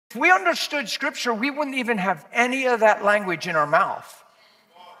If we understood Scripture, we wouldn't even have any of that language in our mouth.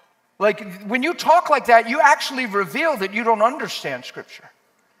 Like, when you talk like that, you actually reveal that you don't understand Scripture.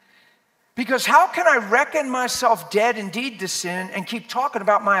 Because how can I reckon myself dead indeed to sin and keep talking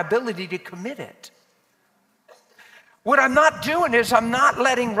about my ability to commit it? What I'm not doing is I'm not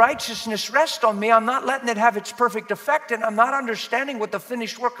letting righteousness rest on me. I'm not letting it have its perfect effect, and I'm not understanding what the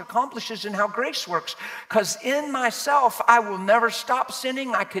finished work accomplishes and how grace works. Because in myself, I will never stop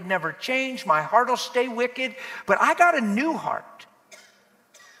sinning. I could never change. My heart will stay wicked. But I got a new heart.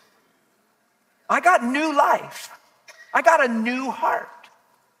 I got new life. I got a new heart.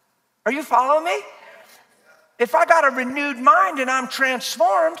 Are you following me? If I got a renewed mind and I'm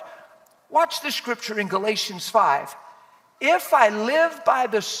transformed, watch the scripture in Galatians 5. If I live by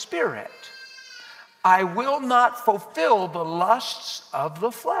the Spirit, I will not fulfill the lusts of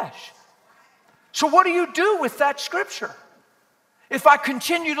the flesh. So what do you do with that scripture? If I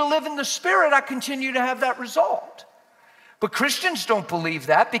continue to live in the Spirit, I continue to have that result. But Christians don't believe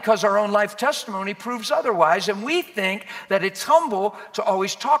that because our own life testimony proves otherwise, and we think that it's humble to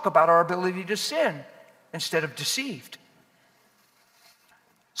always talk about our ability to sin instead of deceived.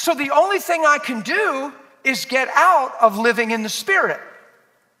 So the only thing I can do is get out of living in the Spirit.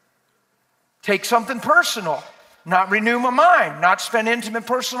 Take something personal, not renew my mind, not spend intimate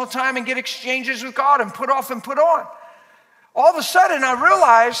personal time and get exchanges with God and put off and put on. All of a sudden I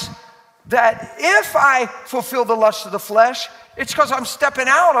realize that if I fulfill the lust of the flesh, it's because I'm stepping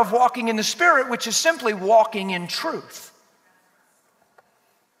out of walking in the Spirit, which is simply walking in truth.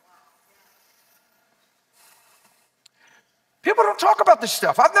 People don't talk about this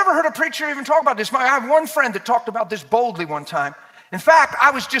stuff. I've never heard a preacher even talk about this. I have one friend that talked about this boldly one time. In fact, I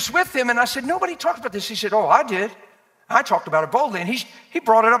was just with him and I said, nobody talked about this. He said, oh, I did. I talked about it boldly. And he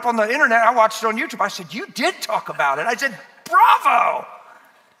brought it up on the internet. I watched it on YouTube. I said, you did talk about it. I said, bravo.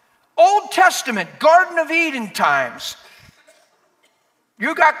 Old Testament, Garden of Eden times.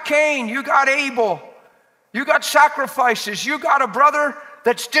 You got Cain, you got Abel, you got sacrifices, you got a brother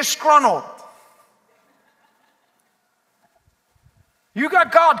that's disgruntled. You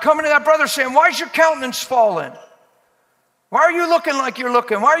got God coming to that brother saying, why is your countenance fallen? Why are you looking like you're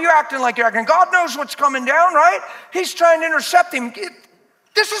looking? Why are you acting like you're acting? God knows what's coming down, right? He's trying to intercept him.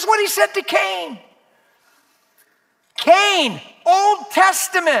 This is what he said to Cain. Cain, Old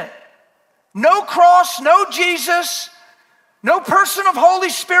Testament. No cross, no Jesus, no person of Holy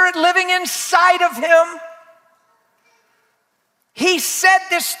Spirit living inside of him. He said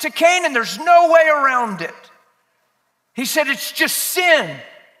this to Cain, and there's no way around it. He said, it's just sin.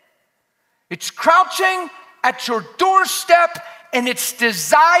 It's crouching at your doorstep, and its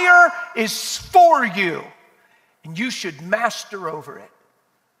desire is for you, and you should master over it.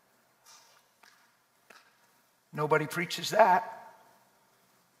 Nobody preaches that.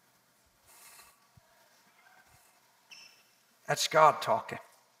 That's God talking.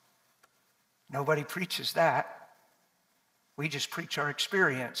 Nobody preaches that. We just preach our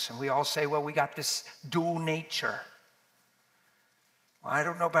experience, and we all say, well, we got this dual nature. Well, I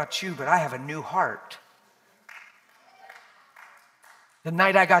don't know about you, but I have a new heart. The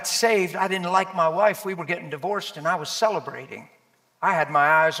night I got saved, I didn't like my wife. We were getting divorced, and I was celebrating. I had my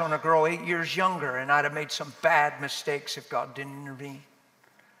eyes on a girl 8 years younger, and I'd have made some bad mistakes if God didn't intervene.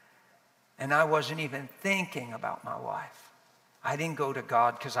 And I wasn't even thinking about my wife. I didn't go to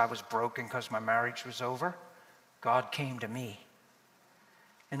God because I was broken because my marriage was over. God came to me.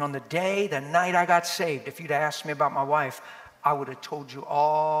 And on the night I got saved, if you'd asked me about my wife, I would have told you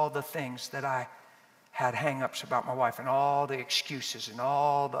all the things that I had hang-ups about my wife and all the excuses and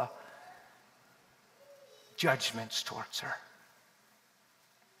all the judgments towards her.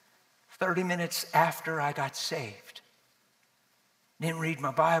 30 minutes after I got saved, didn't read my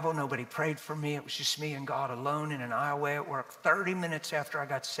Bible, nobody prayed for me, it was just me and God alone in an aisleway at work. 30 minutes after I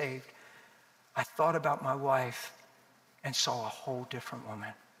got saved, I thought about my wife and saw a whole different woman.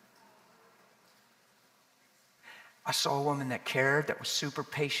 I saw a woman that cared, that was super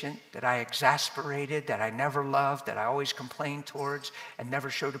patient, that I exasperated, that I never loved, that I always complained towards and never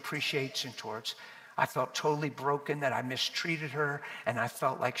showed appreciation towards. I felt totally broken that I mistreated her, and I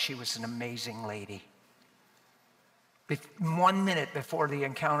felt like she was an amazing lady. 1 minute before the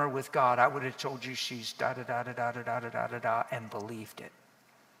encounter with God, I would have told you she's da-da-da-da-da-da-da-da-da-da and believed it.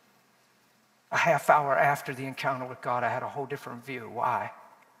 A half hour after the encounter with God, I had a whole different view. Why?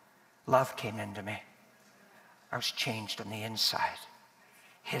 Love came into me. I was changed on the inside.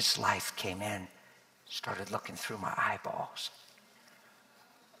 His life came in, started looking through my eyeballs.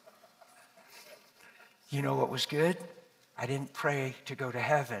 You know what was good? I didn't pray to go to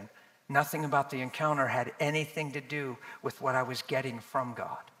heaven. Nothing about the encounter had anything to do with what I was getting from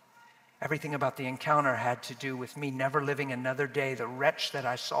God. Everything about the encounter had to do with me never living another day, the wretch that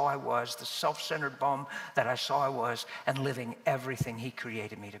I saw I was, the self-centered bum that I saw I was, and living everything he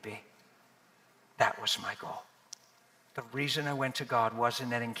created me to be. That was my goal. The reason I went to God wasn't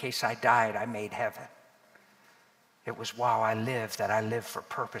that in case I died, I made heaven. It was while I lived that I live for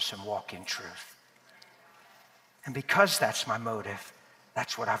purpose and walk in truth. And because that's my motive,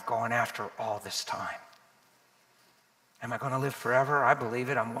 that's what I've gone after all this time. Am I going to live forever? I believe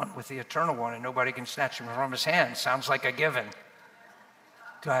it. I'm one with the Eternal One, and nobody can snatch me from his hand. Sounds like a given.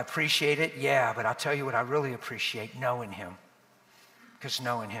 Do I appreciate it? Yeah, but I'll tell you what I really appreciate, knowing him. Because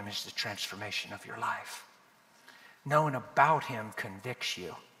knowing him is the transformation of your life. Knowing about him convicts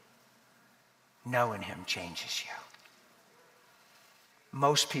you. Knowing him changes you.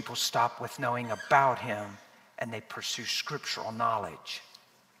 Most people stop with knowing about him and they pursue scriptural knowledge.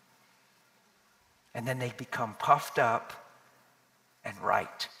 And then they become puffed up and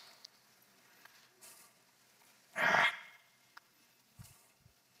right.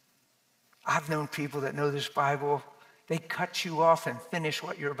 I've known people that know this Bible, they cut you off and finish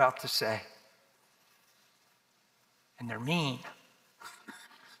what you're about to say. And they're mean.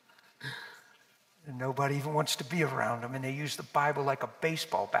 And nobody even wants to be around them, and they use the Bible like a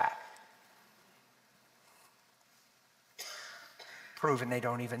baseball bat. Proving they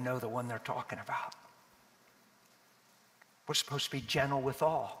don't even know the one they're talking about. We're supposed to be gentle with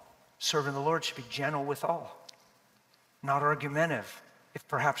all. Serving the Lord should be gentle with all. Not argumentative. If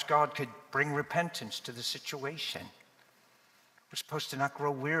perhaps God could bring repentance to the situation. We're supposed to not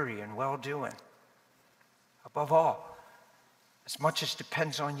grow weary in well-doing. Above all, as much as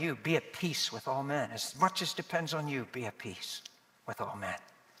depends on you, be at peace with all men. As much as depends on you, be at peace with all men.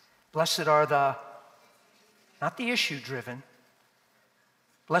 Blessed are the, not the issue-driven.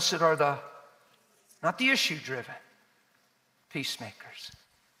 Blessed are the, not the issue-driven, peacemakers.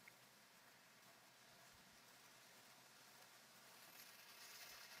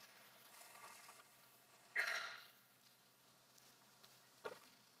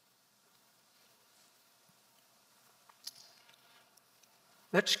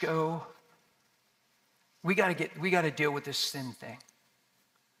 Let's go. We got to deal with this sin thing.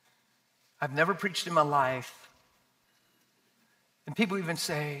 I've never preached in my life. And people even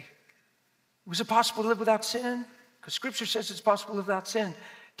say, was it possible to live without sin? Because Scripture says it's possible to live without sin.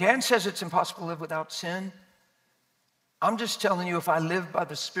 Dan says it's impossible to live without sin. I'm just telling you, if I live by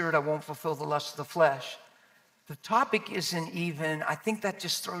the Spirit, I won't fulfill the lust of the flesh. The topic isn't even, I think that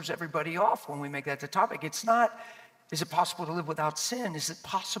just throws everybody off when we make that the topic. It's not, is it possible to live without sin? Is it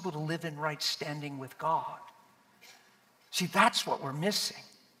possible to live in right standing with God? See, that's what we're missing.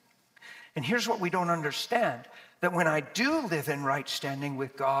 And here's what we don't understand. That when I do live in right standing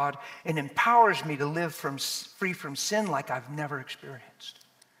with God, it empowers me to live free from sin like I've never experienced,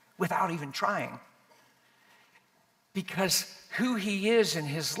 without even trying. Because who he is and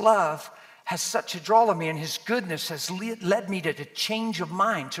his love has such a draw on me, and his goodness has led me to a change of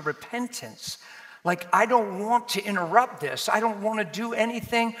mind, to repentance. Like, I don't want to interrupt this. I don't want to do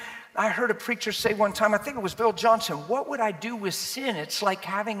anything. I heard a preacher say one time, I think it was Bill Johnson, what would I do with sin? It's like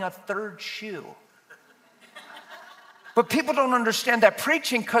having a third shoe. But people don't understand that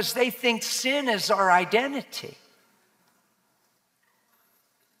preaching because they think sin is our identity.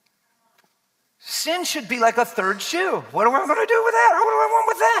 Sin should be like a third shoe. What am I going to do with that? What do I want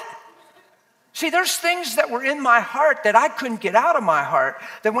with that? See, there's things that were in my heart that I couldn't get out of my heart,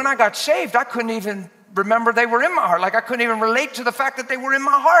 that when I got saved, I couldn't even remember they were in my heart. Like I couldn't even relate to the fact that they were in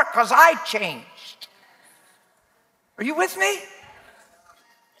my heart because I changed. Are you with me?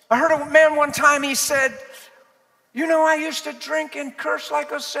 I heard a man one time, he said, you know, I used to drink and curse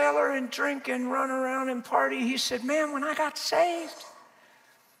like a sailor and drink and run around and party. He said, man, when I got saved,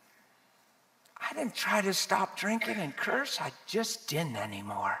 I didn't try to stop drinking and curse. I just didn't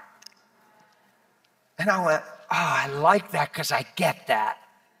anymore. And I went, oh, I like that because I get that.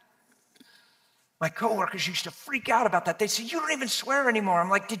 My coworkers used to freak out about that. They said, you don't even swear anymore. I'm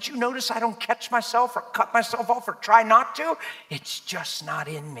like, did you notice I don't catch myself or cut myself off or try not to? It's just not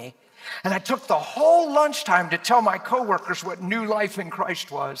in me. And I took the whole lunchtime to tell my coworkers what new life in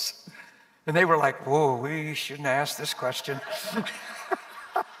Christ was. And they were like, whoa, we shouldn't ask this question.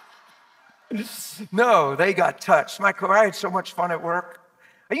 No, they got touched. I had so much fun at work.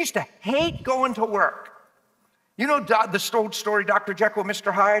 I used to hate going to work. You know the old story, Dr. Jekyll,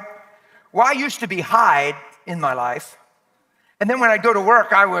 Mr. Hyde? Well, I used to be Hyde in my life. And then when I'd go to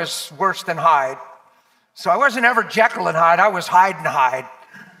work, I was worse than Hyde. So I wasn't ever Jekyll and Hyde. I was Hyde and Hyde.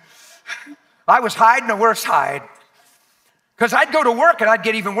 I was Hyde and a worse Hyde. Because I'd go to work and I'd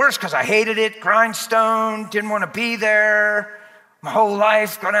get even worse because I hated it, grindstone, didn't want to be there, My whole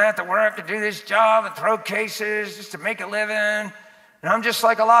life going to have to work and do this job and throw cases just to make a living. And I'm just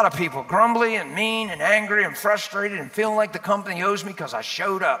like a lot of people, grumbly and mean and angry and frustrated and feeling like the company owes me because I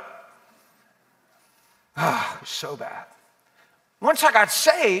showed up. It was so bad. Once I got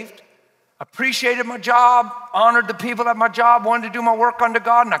saved, appreciated my job, honored the people at my job, wanted to do my work unto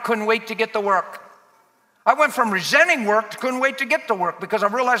God, and I couldn't wait to get to work. I went from resenting work to couldn't wait to get to work because I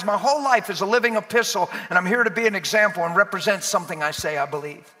realized my whole life is a living epistle, and I'm here to be an example and represent something I say I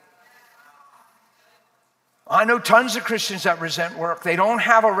believe. I know tons of Christians that resent work. They don't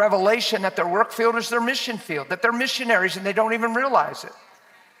have a revelation that their work field is their mission field, that they're missionaries and they don't even realize it.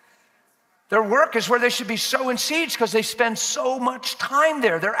 Their work is where they should be sowing seeds because they spend so much time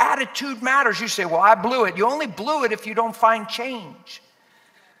there. Their attitude matters. You say, well, I blew it. You only blew it if you don't find change.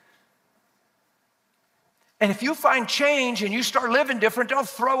 And if you find change and you start living different, they'll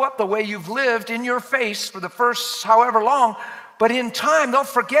throw up the way you've lived in your face for the first however long. But in time, they'll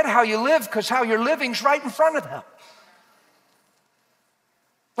forget how you live because how you're living's right in front of them.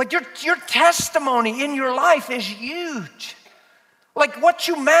 Like your testimony in your life is huge. Like what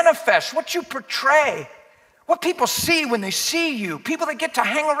you manifest, what you portray, what people see when they see you, people that get to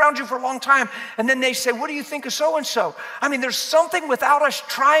hang around you for a long time, and then they say, what do you think of so-and-so? I mean, there's something without us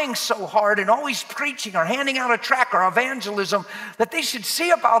trying so hard and always preaching or handing out a tract or evangelism that they should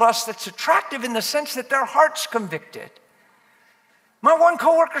see about us that's attractive in the sense that their heart's convicted. My one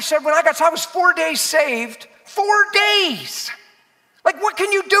coworker said when I was 4 days saved, 4 days. Like what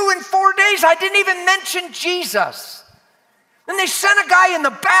can you do in 4 days? I didn't even mention Jesus. Then they sent a guy in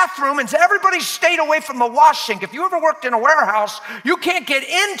the bathroom and said, everybody stayed away from the wash sink. If you ever worked in a warehouse, you can't get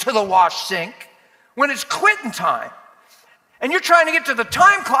into the wash sink when it's quitting time. And you're trying to get to the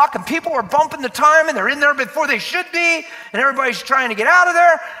time clock and people are bumping the time and they're in there before they should be and everybody's trying to get out of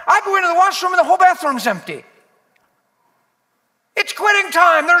there. I go into the washroom and the whole bathroom's empty. It's quitting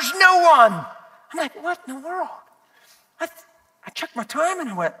time. There's no one. I'm like, what in the world? I checked my time and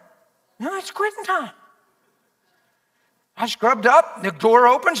I went, no, it's quitting time. I scrubbed up, the door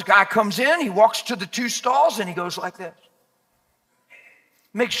opens, the guy comes in, he walks to the 2 stalls and he goes like this.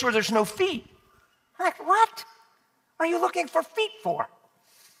 Make sure there's no feet. I'm like, what are you looking for feet for?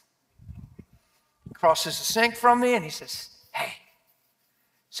 He crosses the sink from me and he says, hey,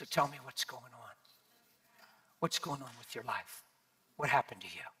 so tell me what's going on. What's going on with your life? What happened to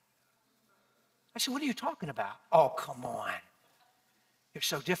you? I said, what are you talking about? Oh, come on. You're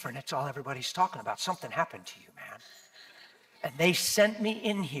so different. It's all everybody's talking about. Something happened to you, man. And they sent me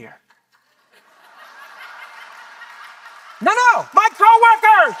in here. No, my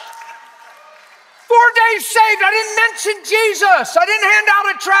coworkers. 4 days saved. I didn't mention Jesus. I didn't hand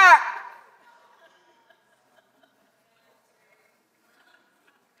out a tract.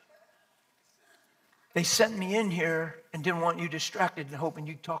 They sent me in here and didn't want you distracted and hoping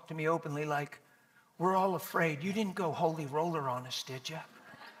you'd talk to me openly like, we're all afraid. You didn't go holy roller on us, did you?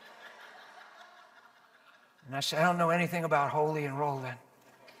 And I said, I don't know anything about holy and rolling.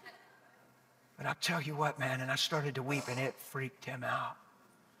 But I'll tell you what, man. And I started to weep and it freaked him out.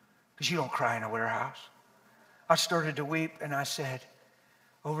 Because you don't cry in a warehouse. I started to weep and I said,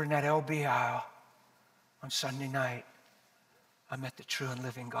 over in that LB aisle on Sunday night, I met the true and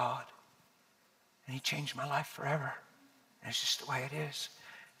living God. And he changed my life forever. And it's just the way it is.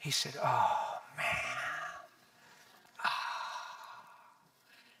 He said, oh, man.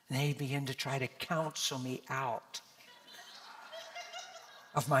 And they began to try to counsel me out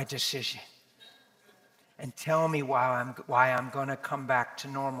of my decision and tell me why I'm going to come back to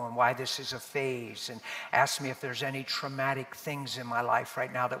normal and why this is a phase, and ask me if there's any traumatic things in my life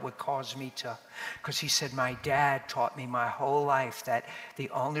right now that would cause me to. Because he said, my dad taught me my whole life that the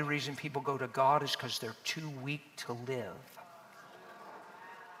only reason people go to God is because they're too weak to live.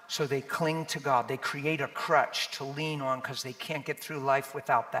 So they cling to God. They create a crutch to lean on because they can't get through life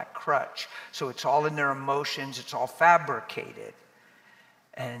without that crutch. So it's all in their emotions. It's all fabricated.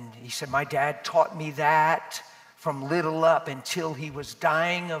 And he said, my dad taught me that from little up until he was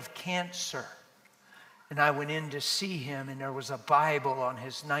dying of cancer. And I went in to see him, and there was a Bible on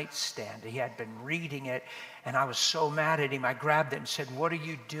his nightstand. He had been reading it, and I was so mad at him. I grabbed it and said, what are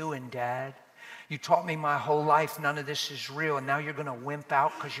you doing, Dad? You taught me my whole life none of this is real, and now you're going to wimp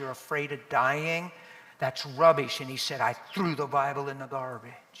out because you're afraid of dying? That's rubbish. And he said, I threw the Bible in the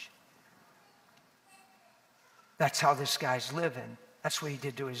garbage. That's how this guy's living. That's what he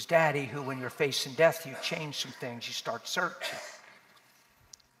did to his daddy, who when you're facing death, you change some things, you start searching.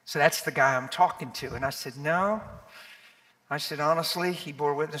 So that's the guy I'm talking to. And I said, no. I said, honestly, he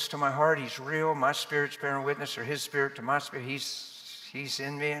bore witness to my heart. He's real. My spirit's bearing witness, or his spirit to my spirit. He's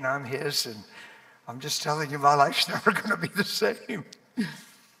in me and I'm his. And I'm just telling you, my life's never going to be the same.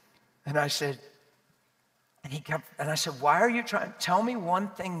 And I said, and I said, why are you trying? Tell me one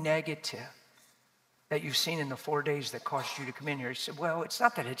thing negative that you've seen in the 4 days that caused you to come in here. He said, well, it's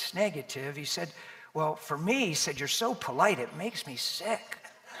not that it's negative. He said, well, for me, he said, you're so polite, it makes me sick.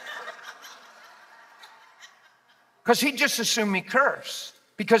 Because he just assumed me curse,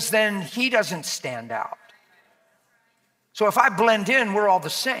 because then he doesn't stand out. So if I blend in, we're all the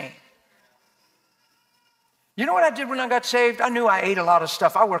same. You know what I did when I got saved? I knew I ate a lot of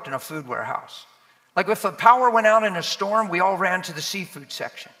stuff. I worked in a food warehouse. Like if the power went out in a storm, we all ran to the seafood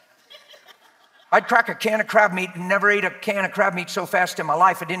section. I'd crack a can of crab meat and never ate a can of crab meat so fast in my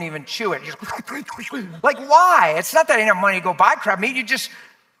life I didn't even chew it. Just like, why? It's not that I didn't have money to go buy crab meat.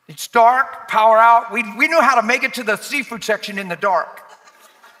 It's dark, power out. We knew how to make it to the seafood section in the dark.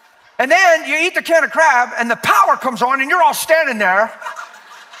 And then you eat the can of crab and the power comes on and you're all standing there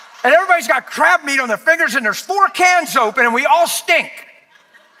and everybody's got crab meat on their fingers and there's 4 cans open and we all stink.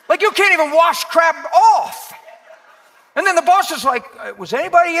 Like you can't even wash crab off. And then the boss is like, was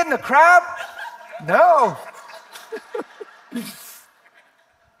anybody in the crab? No.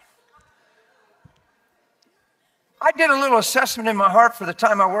 I did a little assessment in my heart for the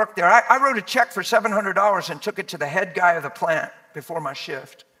time I worked there. I wrote a check for $700 and took it to the head guy of the plant before my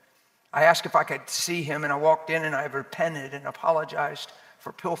shift. I asked if I could see him, and I walked in and I repented and apologized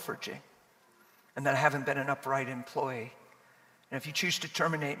for pilfering and that I haven't been an upright employee. And if you choose to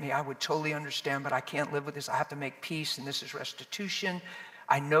terminate me, I would totally understand, but I can't live with this. I have to make peace, and this is restitution.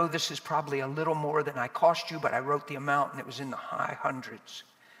 I know this is probably a little more than I cost you, but I wrote the amount, and it was in the high hundreds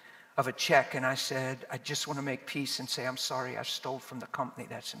of a check. And I said, I just want to make peace and say, I'm sorry I stole from the company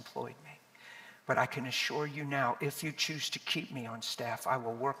that's employed me. But I can assure you now, if you choose to keep me on staff, I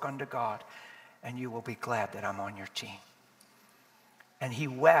will work unto God, and you will be glad that I'm on your team. And he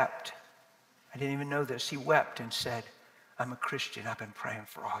wept. I didn't even know this. He wept and said, I'm a Christian. I've been praying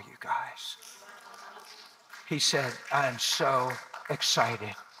for all you guys. He said, I'm so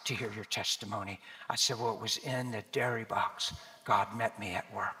excited to hear your testimony. I said, well, it was in the dairy box. God met me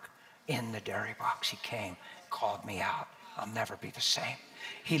at work. In the dairy box, he came, called me out. I'll never be the same.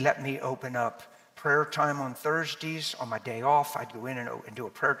 He let me open up prayer time on Thursdays. On my day off, I'd go in and do a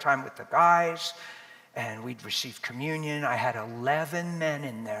prayer time with the guys, and we'd receive communion. I had 11 men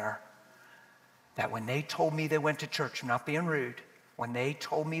in there that when they told me they went to church, I'm not being rude, when they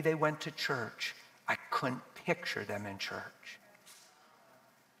told me they went to church, I couldn't picture them in church.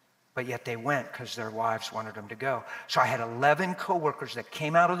 But yet they went because their wives wanted them to go. So I had 11 coworkers that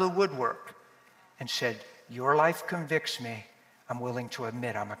came out of the woodwork and said, your life convicts me. I'm willing to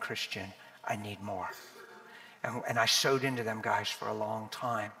admit I'm a Christian. I need more. And I sowed into them guys for a long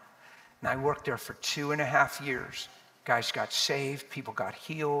time. And I worked there for 2.5 years. Guys got saved. People got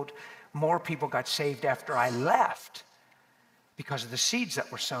healed. More people got saved after I left because of the seeds that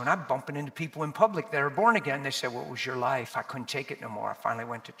were sown. I'm bumping into people in public that are born again. They said, what was your life? I couldn't take it no more. I finally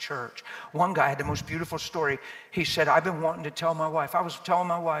went to church. One guy had the most beautiful story. He said, I've been wanting to tell my wife. I was telling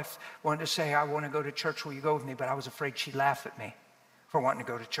my wife, wanted to say, I want to go to church. Will you go with me? But I was afraid she'd laugh at me for wanting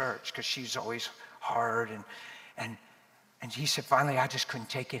to go to church because she's always hard. And he said, finally, I just couldn't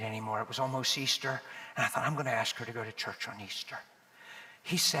take it anymore. It was almost Easter. And I thought, I'm going to ask her to go to church on Easter.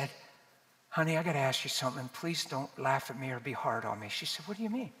 He said, honey, I got to ask you something. Please don't laugh at me or be hard on me. She said, what do you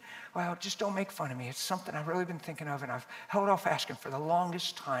mean? Well, just don't make fun of me. It's something I've really been thinking of, and I've held off asking for the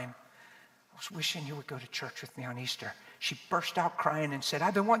longest time. I was wishing you would go to church with me on Easter. She burst out crying and said,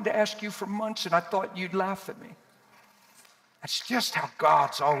 I've been wanting to ask you for months, and I thought you'd laugh at me. That's just how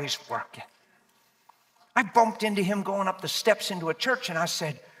God's always working. I bumped into him going up the steps into a church, and I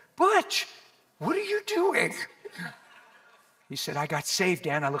said, Butch, what are you doing? He said, I got saved,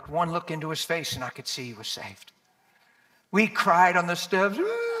 Dan. I looked one look into his face, and I could see he was saved. We cried on the steps.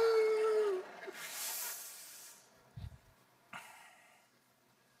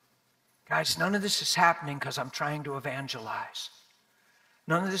 Guys, none of this is happening because I'm trying to evangelize.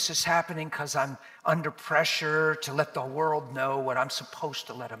 None of this is happening because I'm under pressure to let the world know what I'm supposed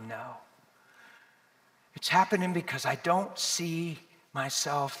to let them know. It's happening because I don't see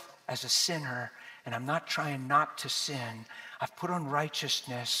myself as a sinner, and I'm not trying not to sin. I've put on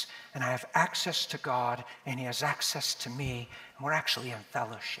righteousness, and I have access to God, and he has access to me, and we're actually in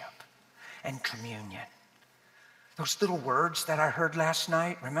fellowship and communion. Those little words that I heard last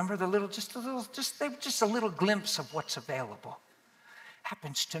night, remember just a little glimpse of what's available.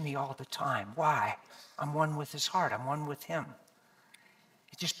 Happens to me all the time. Why? I'm one with his heart. I'm one with him.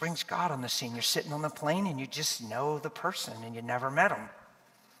 It just brings God on the scene. You're sitting on the plane, and you just know the person, and you never met him.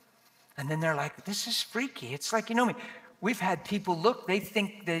 And then they're like, this is freaky. It's like, you know me. we've had people look, they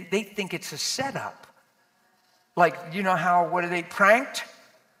think it's a setup. Like, you know how, what are they, pranked?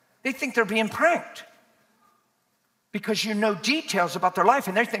 They think they're being pranked because you know details about their life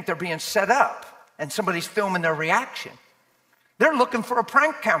and they think they're being set up and somebody's filming their reaction. They're looking for a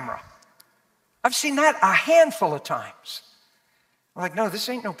prank camera. I've seen that a handful of times. I'm like, no, this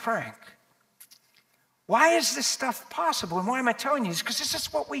ain't no prank. Why is this stuff possible? And why am I telling you this? Because this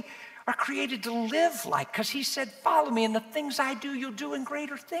is what we are created to live like. Because he said, follow me, and the things I do, you'll do in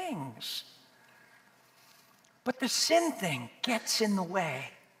greater things. But the sin thing gets in the way.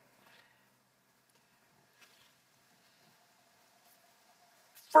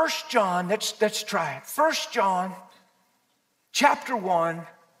 First John, let's try it. 1 John, chapter 1.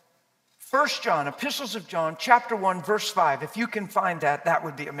 1 John, Epistles of John, chapter 1, verse 5. If you can find that, that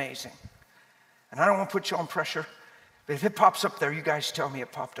would be amazing. And I don't want to put you on pressure, but if it pops up there, you guys tell me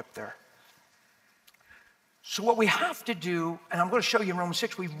it popped up there. So what we have to do, and I'm going to show you in Romans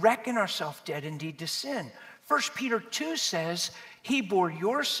 6, we reckon ourselves dead indeed to sin. 1 Peter 2 says, he bore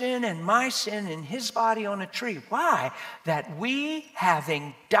your sin and my sin in his body on a tree. Why? That we,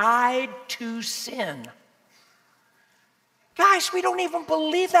 having died to sin. Guys, we don't even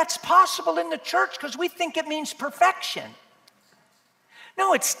believe that's possible in the church because we think it means perfection.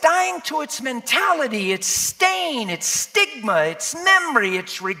 No, it's dying to its mentality, its stain, its stigma, its memory,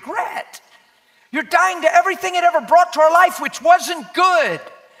 its regret. You're dying to everything it ever brought to our life, which wasn't good.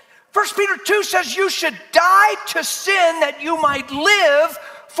 1 Peter 2 says you should die to sin that you might live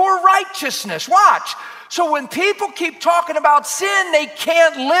for righteousness. Watch. So when people keep talking about sin, they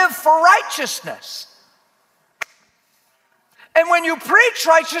can't live for righteousness. And when you preach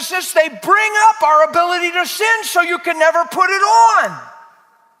righteousness, they bring up our ability to sin so you can never put it on.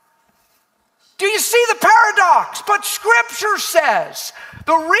 Do you see the paradox? But Scripture says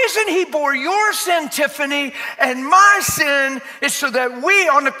the reason he bore your sin, Tiffany, and my sin is so that we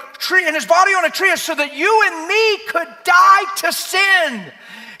on the tree, in his body on a tree, is so that you and me could die to sin.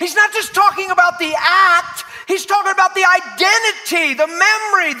 He's not just talking about the act, he's talking about the identity, the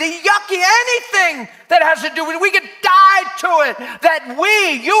memory, the yucky, anything that has to do with it. We could die to it, that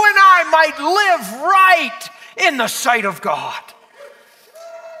we, you and I, might live right in the sight of God.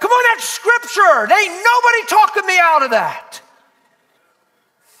 Come on, that's Scripture. There ain't nobody talking me out of that.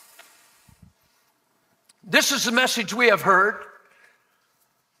 This is the message we have heard.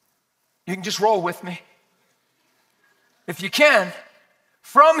 You can just roll with me. If you can,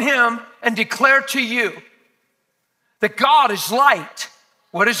 from him and declare to you that God is light.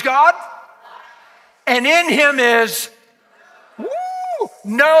 What is God? And in him is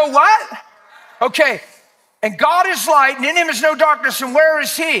no what? Okay. And God is light, and in him is no darkness. And where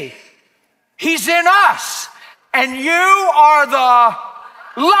is he? He's in us. And you are the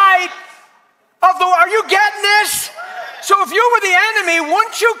light of the world. Are you getting this? So if you were the enemy,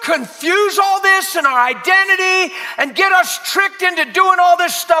 wouldn't you confuse all this and our identity and get us tricked into doing all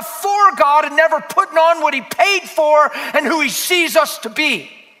this stuff for God and never putting on what he paid for and who he sees us to be?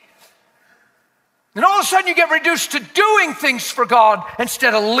 And all of a sudden you get reduced to doing things for God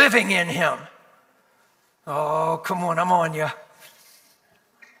instead of living in him. Oh, come on, I'm on you.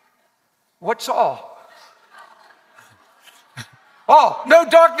 What's all? Oh, no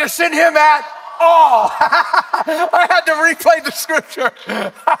darkness in him at all. I had to replay the scripture.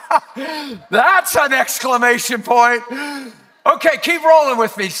 That's an exclamation point. Okay, keep rolling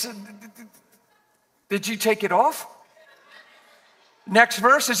with me. Did you take it off? Next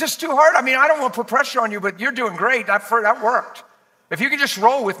verse. Is this too hard? I mean, I don't want to put pressure on you, but you're doing great. That worked. If you can just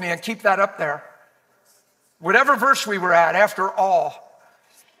roll with me and keep that up there. Whatever verse we were at, after all.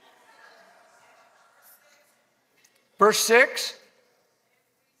 Verse 6.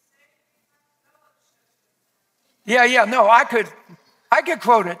 Yeah, no, I could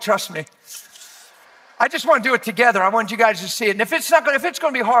quote it, trust me. I just want to do it together. I want you guys to see it. And if it's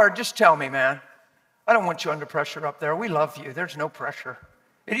going to be hard, just tell me, man. I don't want you under pressure up there. We love you. There's no pressure.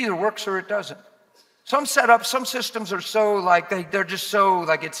 It either works or it doesn't. Some setups, some systems are so like, they're just so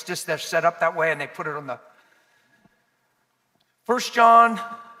like, it's just they're set up that way and they put it on the 1 John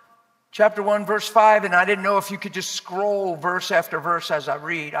chapter 1, verse 5, and I didn't know if you could just scroll verse after verse as I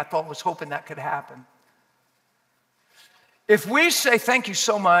read. I was hoping that could happen. If we say, thank you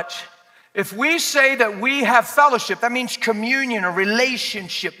so much, if we say that we have fellowship, that means communion or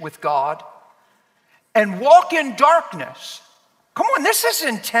relationship with God, and walk in darkness, come on, this is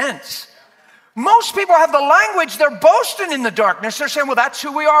intense. Most people have the language, they're boasting in the darkness. They're saying, well, that's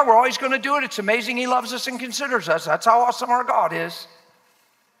who we are. We're always going to do it. It's amazing he loves us and considers us. That's how awesome our God is.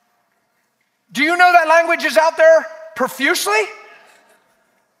 Do you know that language is out there profusely?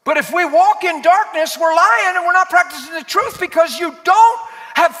 But if we walk in darkness, we're lying and we're not practicing the truth, because you don't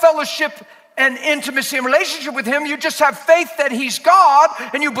have fellowship and intimacy and relationship with him. You just have faith that he's God,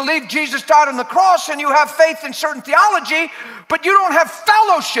 and you believe Jesus died on the cross, and you have faith in certain theology, but you don't have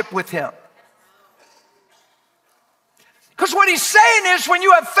fellowship with him. Because what he's saying is, when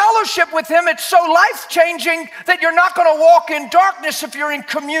you have fellowship with him, it's so life-changing that you're not going to walk in darkness if you're in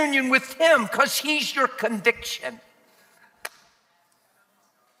communion with him, because he's your conviction.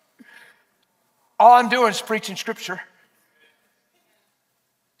 All I'm doing is preaching scripture.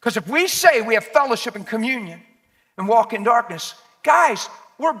 Because if we say we have fellowship and communion and walk in darkness, guys,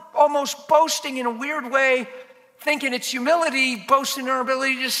 we're almost boasting in a weird way, thinking it's humility, boasting in our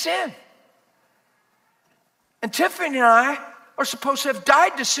ability to sin. And Tiffany and I are supposed to have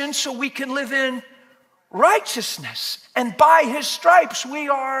died to sin so we can live in righteousness. And by his stripes we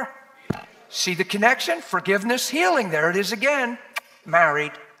are, see the connection? Forgiveness, healing. There it is again,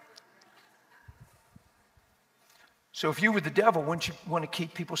 married. So if you were the devil, wouldn't you want to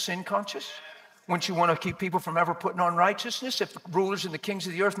keep people sin conscious? Wouldn't you want to keep people from ever putting on righteousness? If the rulers and the kings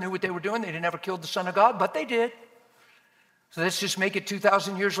of the earth knew what they were doing, they'd never killed the Son of God, but they did. So let's just make it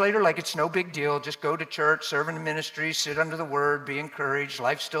 2,000 years later like it's no big deal. Just go to church, serve in the ministry, sit under the word, be encouraged.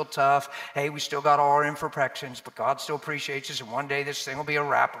 Life's still tough. Hey, we still got all our imperfections, but God still appreciates us, and one day this thing will be a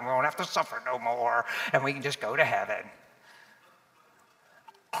wrap and we won't have to suffer no more, and we can just go to heaven.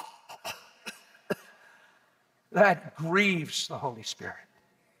 That grieves the Holy Spirit.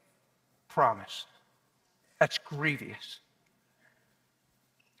 Promise. That's grievous.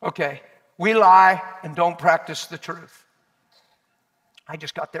 Okay, we lie and don't practice the truth. I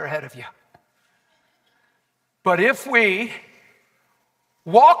just got there ahead of you. But if we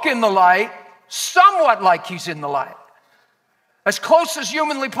walk in the light, somewhat like he's in the light, as close as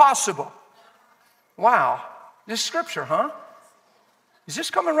humanly possible. Wow, this is scripture, huh? Is this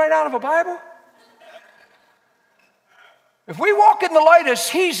coming right out of a Bible? If we walk in the light as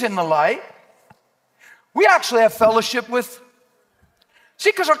he's in the light, we actually have fellowship with.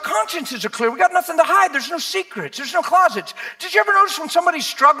 See, because our consciences are clear. We got nothing to hide. There's no secrets. There's no closets. Did you ever notice when somebody's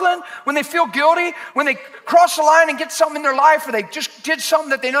struggling, when they feel guilty, when they cross the line and get something in their life, or they just did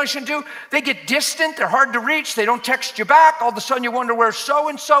something that they know they shouldn't do, they get distant, they're hard to reach, they don't text you back, all of a sudden you wonder where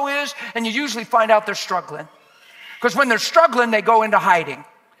so-and-so is, and you usually find out they're struggling. Because when they're struggling, they go into hiding,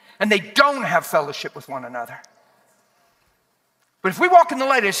 and they don't have fellowship with one another. But if we walk in the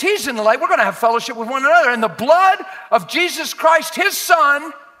light as he's in the light, we're going to have fellowship with one another. And the blood of Jesus Christ, his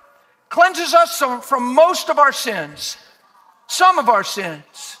son, cleanses us from most of our sins, some of our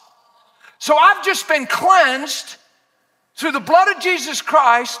sins. So I've just been cleansed through the blood of Jesus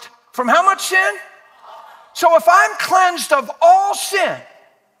Christ from how much sin? So if I'm cleansed of all sin,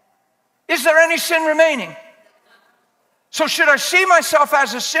 is there any sin remaining? So should I see myself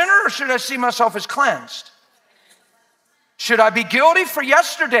as a sinner, or should I see myself as cleansed? Should I be guilty for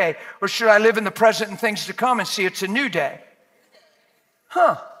yesterday, or should I live in the present and things to come and see it's a new day?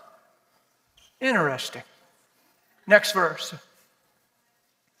 Huh. Interesting. Next verse.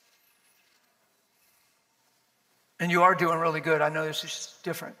 And you are doing really good. I know this is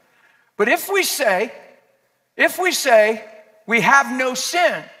different. But if we say we have no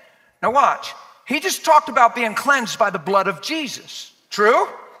sin. Now watch. He just talked about being cleansed by the blood of Jesus. True?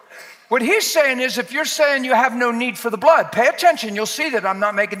 What he's saying is, if you're saying you have no need for the blood, pay attention. You'll see that I'm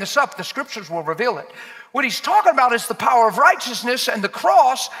not making this up. The scriptures will reveal it. What he's talking about is the power of righteousness and the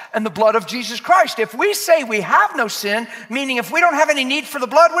cross and the blood of Jesus Christ. If we say we have no sin, meaning if we don't have any need for the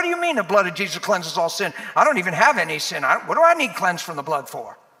blood, what do you mean the blood of Jesus cleanses all sin? I don't even have any sin. What do I need cleansed from the blood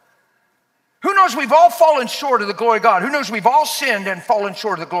for? Who knows we've all fallen short of the glory of God? Who knows we've all sinned and fallen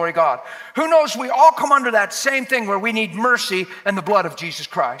short of the glory of God? Who knows we all come under that same thing where we need mercy and the blood of Jesus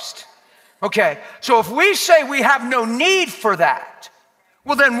Christ? Okay, so if we say we have no need for that,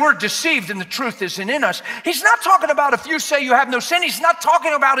 well, then we're deceived and the truth isn't in us. He's not talking about if you say you have no sin. He's not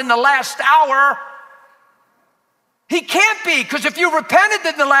talking about in the last hour. He can't be, because if you repented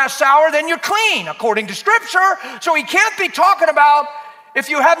in the last hour, then you're clean, according to Scripture. So he can't be talking about if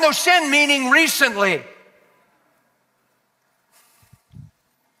you have no sin, meaning recently.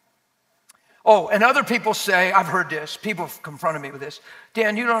 Oh, and other people say, I've heard this, people have confronted me with this.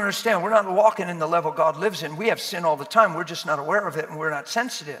 Dan, you don't understand. We're not walking in the level God lives in. We have sin all the time. We're just not aware of it, and we're not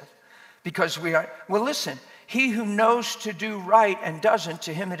sensitive because we are. Well, listen, he who knows to do right and doesn't,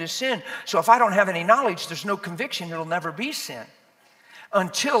 to him it is sin. So if I don't have any knowledge, there's no conviction. It'll never be sin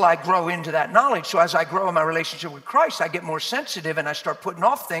until I grow into that knowledge. So as I grow in my relationship with Christ, I get more sensitive and I start putting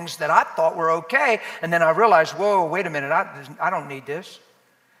off things that I thought were okay. And then I realize, whoa, wait a minute, I don't need this.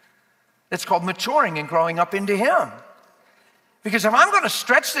 It's called maturing and growing up into him. Because if I'm going to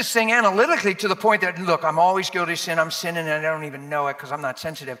stretch this thing analytically to the point that, look, I'm always guilty of sin, I'm sinning and I don't even know it because I'm not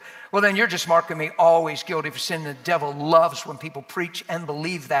sensitive, well, then you're just marking me always guilty for sin. The devil loves when people preach and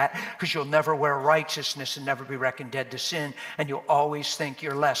believe that, because you'll never wear righteousness and never be reckoned dead to sin, and you'll always think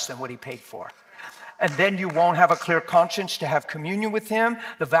you're less than what he paid for. And then you won't have a clear conscience to have communion with him.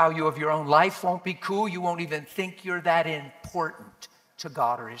 The value of your own life won't be cool. You won't even think you're that important to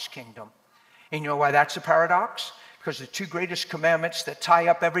God or his kingdom. And you know why that's a paradox? Because the two greatest commandments that tie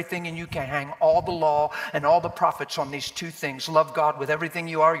up everything, and you can hang all the law and all the prophets on these two things. Love God with everything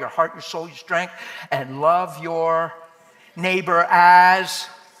you are, your heart, your soul, your strength, and love your neighbor as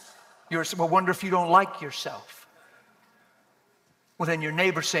yourself. Well, wonder if you don't like yourself. Well, then your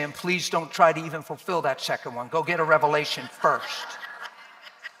neighbor's saying, please don't try to even fulfill that second one. Go get a revelation first.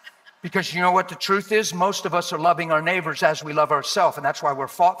 Because you know what the truth is? Most of us are loving our neighbors as we love ourselves. And that's why we're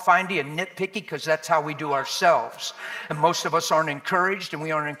fault-finding and nitpicky, because that's how we do ourselves. And most of us aren't encouraged, and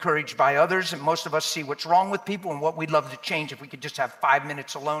we aren't encouraged by others. And most of us see what's wrong with people and what we'd love to change if we could just have 5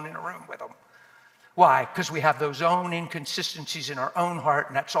 minutes alone in a room with them. Why? Because we have those own inconsistencies in our own heart,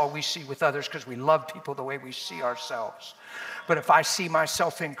 and that's all we see with others, because we love people the way we see ourselves. But if I see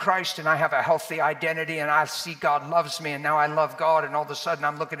myself in Christ and I have a healthy identity and I see God loves me and now I love God, and all of a sudden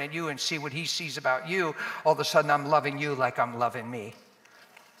I'm looking at you and see what he sees about you, all of a sudden I'm loving you like I'm loving me.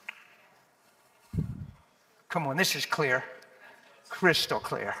 Come on, this is clear. Crystal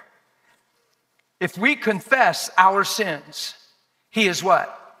clear. If we confess our sins, he is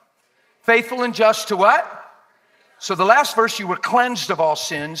what? Faithful and just to what? So the last verse, you were cleansed of all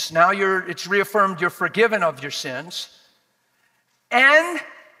sins. Now it's reaffirmed you're forgiven of your sins. And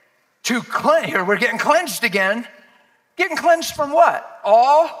to cleanse, here we're getting cleansed again. Getting cleansed from what?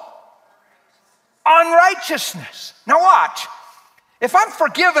 All unrighteousness. Now watch. If I'm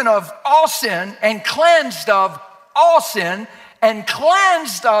forgiven of all sin and cleansed of all sin and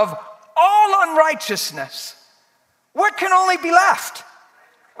cleansed of all unrighteousness, what can only be left?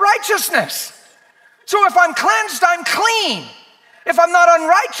 Righteousness. So if I'm cleansed, I'm clean. If I'm not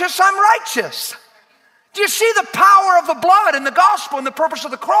unrighteous, I'm righteous. Do you see the power of the blood and the gospel and the purpose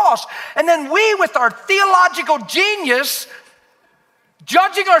of the cross? And then we, with our theological genius,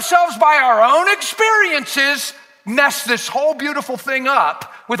 judging ourselves by our own experiences, mess this whole beautiful thing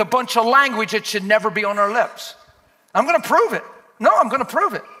up with a bunch of language that should never be on our lips. I'm going to prove it. No, I'm going to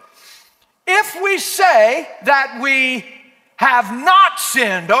prove it. If we say that we have not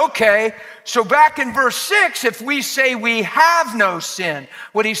sinned, okay, so back in verse 6, if we say we have no sin,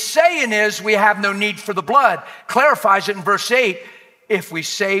 what he's saying is we have no need for the blood. Clarifies it in verse 8, if we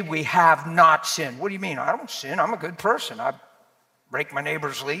say we have not sinned. What do you mean? I don't sin. I'm a good person. I rake my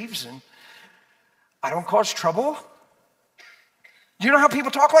neighbor's leaves and I don't cause trouble. Do you know how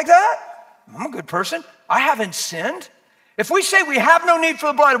people talk like that? I'm a good person. I haven't sinned. If we say we have no need for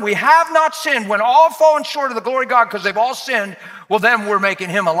the blood, we have not sinned, when all have fallen short of the glory of God because they've all sinned, well, then we're making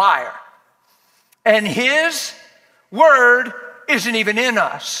him a liar. And his word isn't even in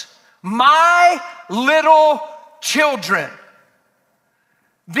us. My little children,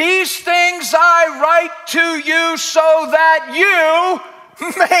 these things I write to you so that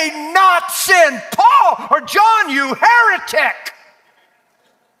you may not sin. Paul or John, you heretic.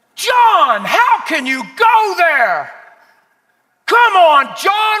 John, how can you go there? Come on,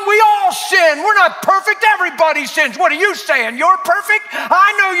 John, we all sin. We're not perfect. Everybody sins. What are you saying? You're perfect?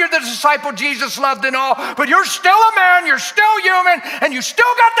 I know you're the disciple Jesus loved and all, but you're still a man, you're still human, and you still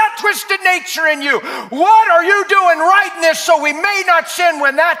got that twisted nature in you. What are you doing right in this so we may not sin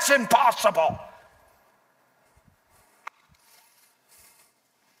when that's impossible?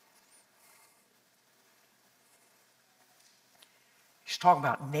 He's talking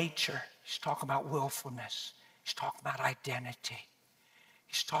about nature. He's talking about willfulness. He's talking about identity.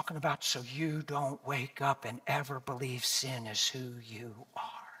 He's talking about so you don't wake up and ever believe sin is who you are.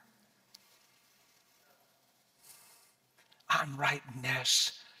 I'm writing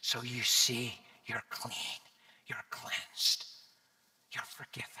this so you see you're clean, you're cleansed, you're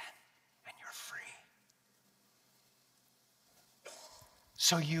forgiven, and you're free.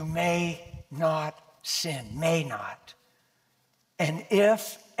 So you may not sin, may not. And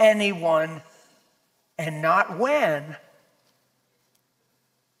if anyone, and not when,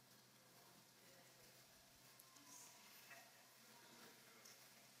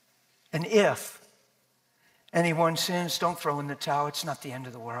 and if anyone sins, don't throw in the towel. It's not the end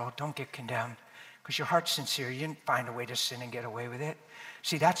of the world. Don't get condemned because your heart's sincere. You didn't find a way to sin and get away with it.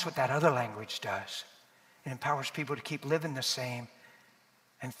 See, that's what that other language does. It empowers people to keep living the same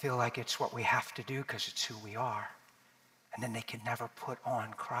and feel like it's what we have to do because it's who we are. And then they can never put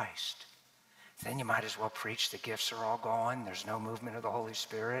on Christ. then you might as well preach the gifts are all gone. There's no movement of the Holy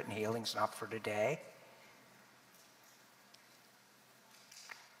Spirit and healing's not for today.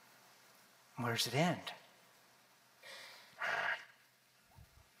 Where does it end?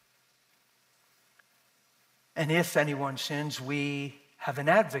 And if anyone sins, we have an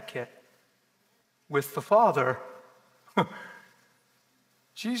advocate with the Father.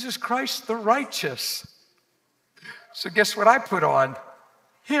 Jesus Christ the righteous. So guess what I put on?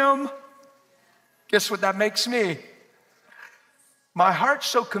 Him. Guess what that makes me? My heart's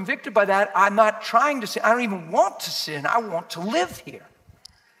so convicted by that, I'm not trying to sin. I don't even want to sin. I want to live here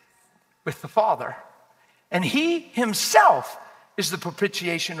with the Father. And he himself is the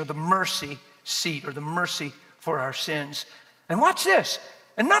propitiation or the mercy seat or the mercy for our sins. And watch this.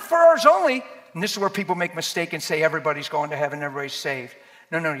 And not for ours only. And this is where people make a mistake and say everybody's going to heaven, everybody's saved.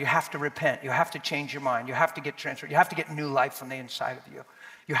 No, you have to repent. You have to change your mind. You have to get transferred. You have to get new life from the inside of you.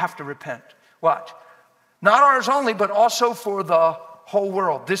 You have to repent. Watch. Not ours only, but also for the whole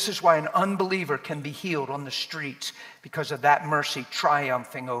world. This is why an unbeliever can be healed on the streets because of that mercy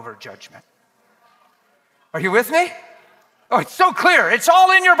triumphing over judgment. Are you with me? Oh, it's so clear. It's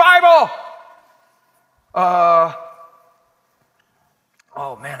all in your Bible. Oh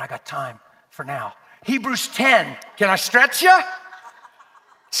man, I got time for now. Hebrews 10. Can I stretch you?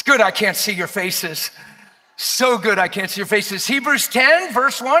 It's good I can't see your faces. So good I can't see your faces. Hebrews 10,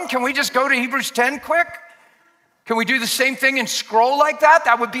 verse 1. Can we just go to Hebrews 10 quick? Can we do the same thing and scroll like that?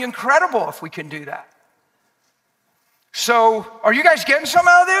 That would be incredible if we can do that. So, are you guys getting some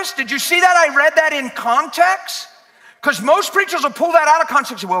out of this? Did you see that? I read that in context. Because most preachers will pull that out of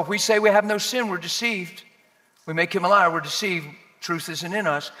context. Well, if we say we have no sin, we're deceived. We make him a liar, we're deceived. Truth isn't in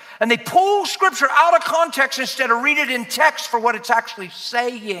us. And they pull scripture out of context instead of read it in text for what it's actually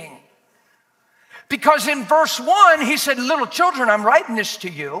saying. Because in verse 1, he said, little children, I'm writing this to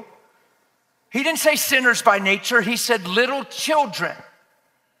you. He didn't say sinners by nature. He said little children,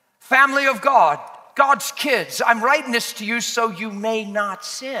 family of God, God's kids. I'm writing this to you so you may not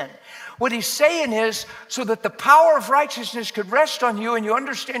sin. What he's saying is so that the power of righteousness could rest on you and you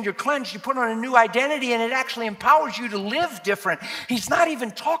understand you're cleansed, you put on a new identity and it actually empowers you to live different. He's not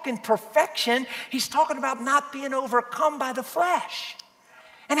even talking perfection. He's talking about not being overcome by the flesh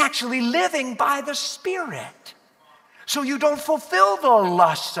and actually living by the Spirit so you don't fulfill the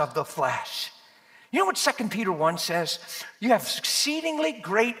lusts of the flesh. You know what 2 Peter 1 says? You have exceedingly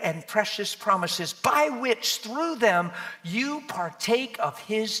great and precious promises by which through them you partake of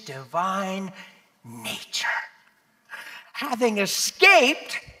his divine nature. Having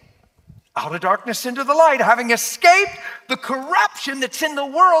escaped out of darkness into the light, having escaped the corruption that's in the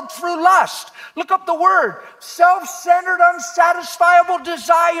world through lust. Look up the word, self-centered, unsatisfiable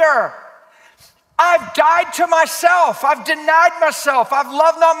desire. I've died to myself. I've denied myself. I've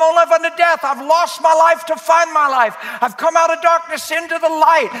loved not my life unto death. I've lost my life to find my life. I've come out of darkness into the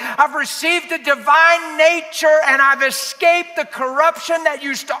light. I've received the divine nature and I've escaped the corruption that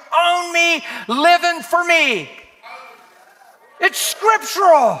used to own me, living for me. It's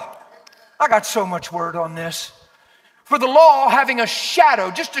scriptural. I got so much word on this. For the law having a shadow,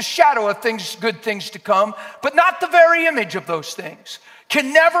 just a shadow of things, good things to come, but not the very image of those things,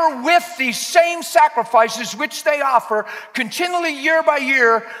 can never with these same sacrifices which they offer continually year by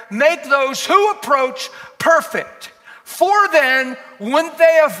year make those who approach perfect. For then wouldn't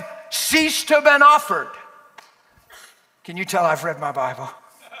they have ceased to have been offered? Can you tell I've read my Bible?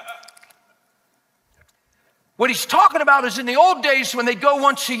 What he's talking about is in the old days when they'd go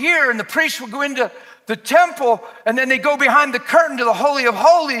once a year and the priest would go into the temple and then they'd go behind the curtain to the Holy of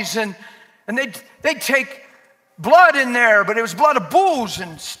Holies and they'd take blood in there, but it was blood of bulls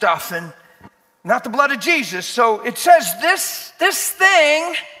and stuff and not the blood of Jesus. So it says this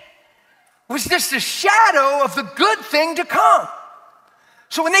thing was just a shadow of the good thing to come.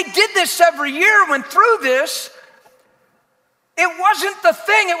 So when they did this every year, went through this, it wasn't the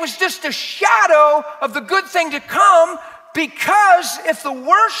thing, it was just a shadow of the good thing to come, because if the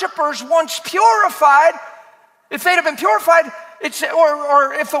worshipers once purified, if they'd have been purified,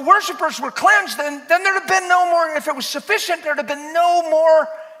 or if the worshipers were cleansed, then there'd have been no more, if it was sufficient, there'd have been no more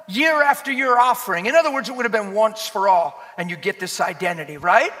year after year offering. In other words, it would have been once for all, and you get this identity,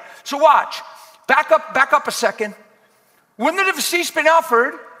 right? So watch, back up a second. Wouldn't it have ceased being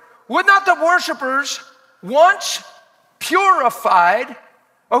offered? Would not the worshipers once purified,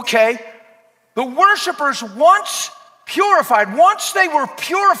 okay, the worshipers once purified, once they were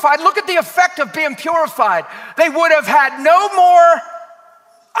purified, look at the effect of being purified. They would have had no more,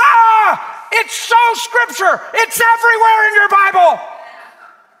 it's so scripture. It's everywhere in your Bible.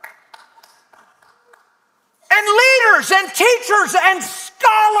 And leaders and teachers and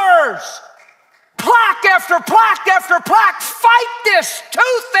scholars plaque after plaque after plaque. Fight this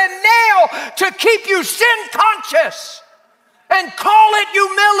tooth and nail to keep you sin conscious and call it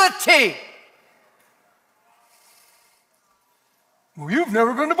humility. Well, you've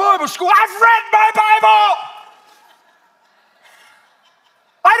never been to Bible school. I've read my Bible.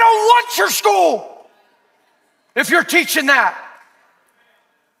 I don't want your school if you're teaching that.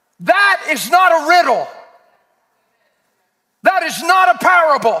 That is not a riddle. That is not a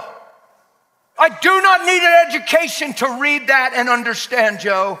parable. I do not need an education to read that and understand,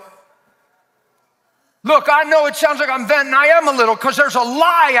 Joe. Look, I know it sounds like I'm venting. I am a little, because there's a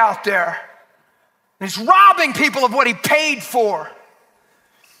lie out there. He's robbing people of what he paid for.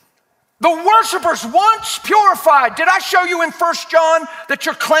 The worshipers once purified. Did I show you in 1 John that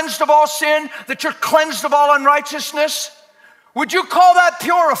you're cleansed of all sin, that you're cleansed of all unrighteousness? Would you call that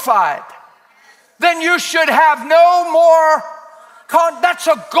purified? Then you should have no more. That's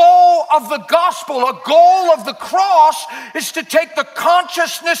a goal of the gospel. A goal of the cross is to take the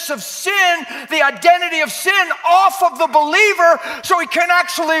consciousness of sin, the identity of sin, off of the believer so he can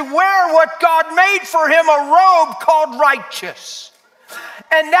actually wear what God made for him, a robe called righteous.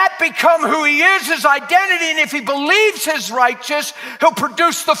 And that become who he is, his identity. And if he believes he's righteous, he'll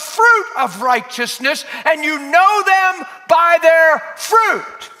produce the fruit of righteousness. And you know them by their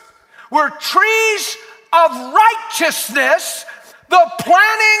fruit. We're trees of righteousness, the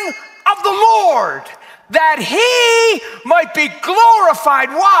planting of the Lord, that he might be glorified.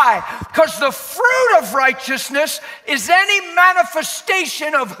 Why? Because the fruit of righteousness is any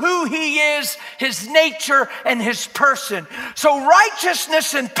manifestation of who he is, his nature, and his person. So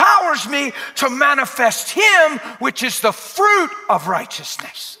righteousness empowers me to manifest him, which is the fruit of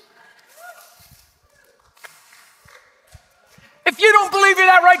righteousness. If you don't believe you're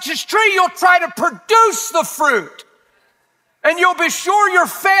that righteous tree, you'll try to produce the fruit. And you'll be sure you're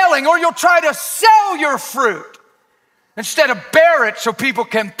failing, or you'll try to sell your fruit instead of bear it so people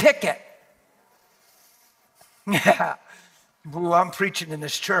can pick it. Yeah, ooh, I'm preaching in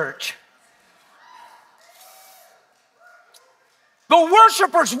this church. The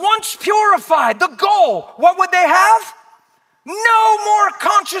worshipers once purified, the goal, what would they have? No more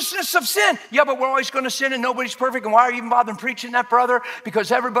consciousness of sin. Yeah, but we're always going to sin and nobody's perfect. And why are you even bothering preaching that, brother?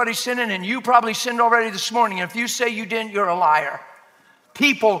 Because everybody's sinning, and you probably sinned already this morning. And if you say you didn't, you're a liar.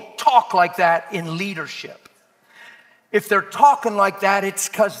 People talk like that in leadership. If they're talking like that, it's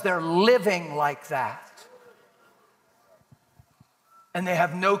because they're living like that. And they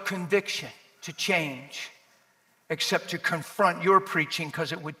have no conviction to change except to confront your preaching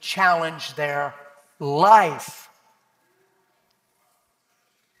because it would challenge their life.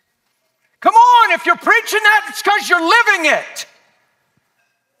 Come on, if you're preaching that, it's because you're living it.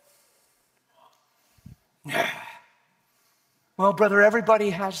 Yeah. Well, brother, everybody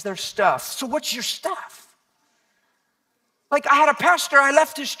has their stuff. So what's your stuff? Like, I had a pastor, I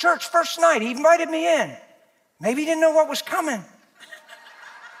left his church first night. He invited me in. Maybe he didn't know what was coming.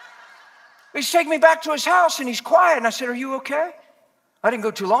 He's taking me back to his house, and he's quiet. And I said, are you okay? I didn't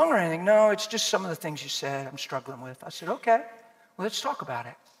go too long or anything. No, it's just some of the things you said I'm struggling with. I said, okay, well, let's talk about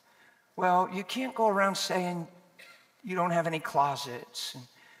it. Well, you can't go around saying you don't have any closets. And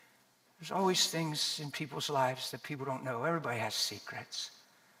there's always things in people's lives that people don't know. Everybody has secrets.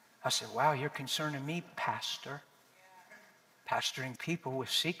 I said, wow, you're concerning me, pastor. Pastoring people with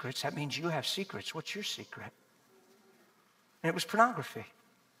secrets, that means you have secrets. What's your secret? And it was pornography.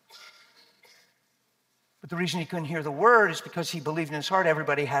 But the reason he couldn't hear the word is because he believed in his heart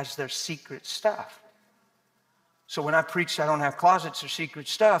everybody has their secret stuff. So when I preached I don't have closets or secret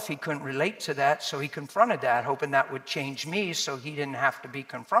stuff, he couldn't relate to that, so he confronted that, hoping that would change me so he didn't have to be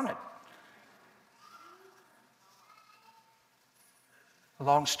confronted.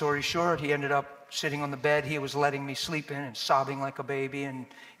 Long story short, he ended up sitting on the bed he was letting me sleep in and sobbing like a baby, and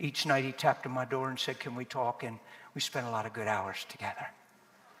each night he tapped on my door and said, can we talk? And we spent a lot of good hours together.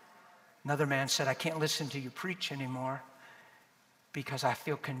 Another man said, I can't listen to you preach anymore because I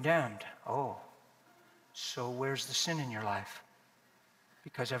feel condemned. Oh. So where's the sin in your life?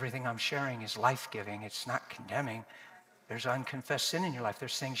 Because everything I'm sharing is life-giving. It's not condemning. There's unconfessed sin in your life.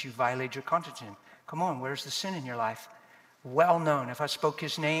 There's things you violate your conscience in. Come on, where's the sin in your life? Well known. If I spoke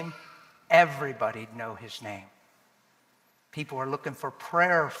his name, everybody'd know his name. People are looking for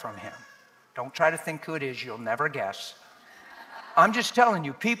prayer from him. Don't try to think who it is. You'll never guess. I'm just telling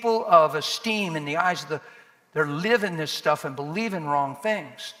you, people of esteem in the eyes of they're living this stuff and believing wrong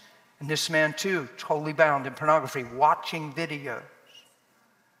things. And this man too, totally bound in pornography, watching videos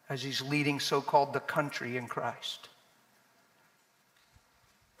as he's leading so-called the country in Christ.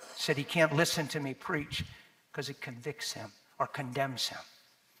 Said he can't listen to me preach because it convicts him or condemns him.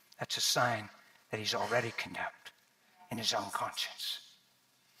 That's a sign that he's already condemned in his own conscience.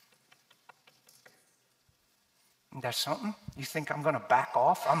 Isn't that something? You think I'm going to back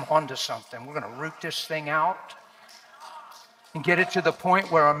off? I'm onto something. We're going to root this thing out and get it to the point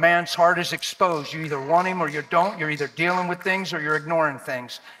where a man's heart is exposed. You either want him or you don't. You're either dealing with things or you're ignoring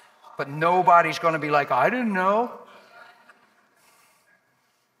things. But nobody's going to be like, I didn't know.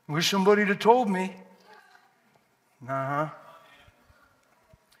 Wish somebody had told me. But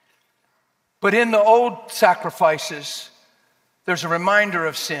in the old sacrifices, there's a reminder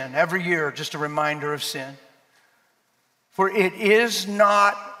of sin. Every year, just a reminder of sin. For it is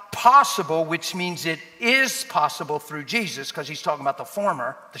not possible, which means it is possible through Jesus, because he's talking about the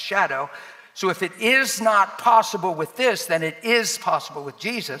former, the shadow. So if it is not possible with this, then it is possible with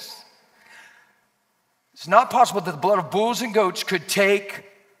Jesus. It's not possible that the blood of bulls and goats could take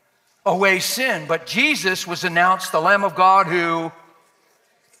away sin, but Jesus was announced the Lamb of God who,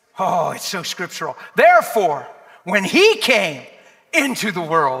 oh, it's so scriptural. Therefore, when he came into the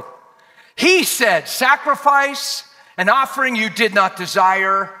world, he said, sacrifice and offering you did not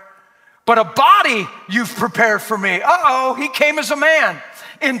desire, but a body you've prepared for me. He came as a man.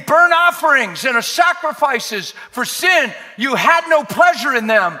 In burnt offerings and sacrifices for sin, you had no pleasure in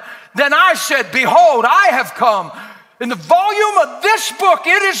them. Then I said, behold, I have come. In the volume of this book,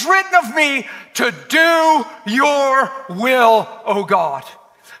 it is written of me to do your will, O God.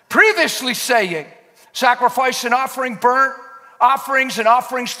 Previously saying, sacrifice and offering, burnt offerings and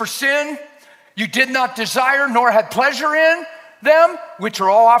offerings for sin, you did not desire nor had pleasure in them, which are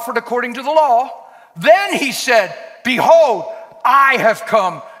all offered according to the law. Then he said, behold, I have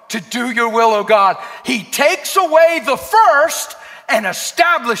come to do your will, O God. He takes away the first and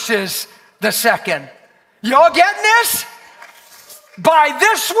establishes the second. Y'all getting this? By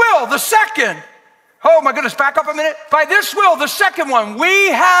this will, the second. Oh my goodness, back up a minute. By this will, the second one, we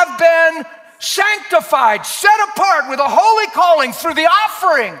have been sanctified, set apart with a holy calling through the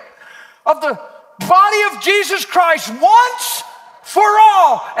offering of the body of Jesus Christ once for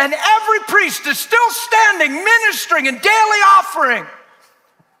all. And every priest is still standing, ministering and daily offering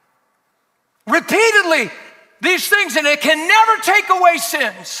repeatedly these things, and it can never take away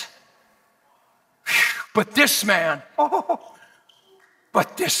sins. But this man,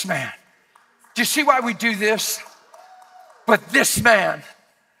 but this man. Do you see why we do this? But this man,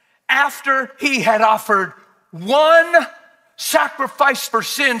 after he had offered one sacrifice for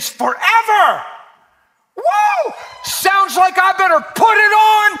sins forever, woo! Sounds like I better put it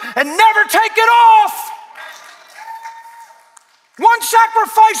on and never take it off. One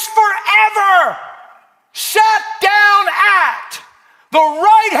sacrifice forever, sat down at the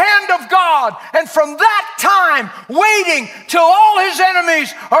right hand of God, and from that time waiting till all his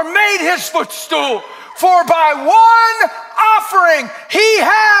enemies are made his footstool. For by one offering he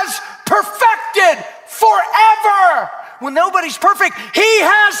has perfected forever. When nobody's perfect, he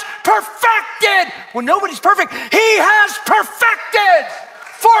has perfected. When nobody's perfect, he has perfected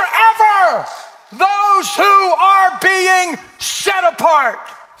forever those who are being set apart.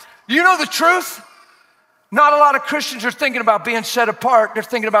 You know the truth? Not a lot of Christians are thinking about being set apart. They're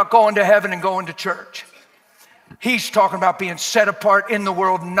thinking about going to heaven and going to church. He's talking about being set apart in the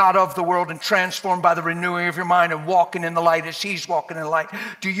world, not of the world, and transformed by the renewing of your mind and walking in the light as he's walking in the light.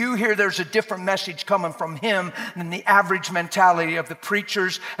 Do you hear there's a different message coming from him than the average mentality of the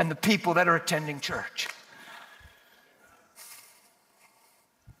preachers and the people that are attending church?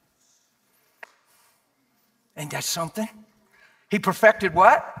 Ain't that something? He perfected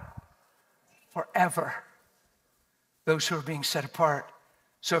what? Forever. Those who are being set apart.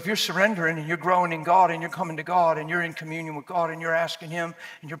 So if you're surrendering and you're growing in God and you're coming to God and you're in communion with God and you're asking him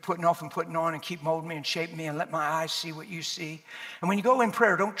and you're putting off and putting on and keep molding me and shaping me and let my eyes see what you see. And when you go in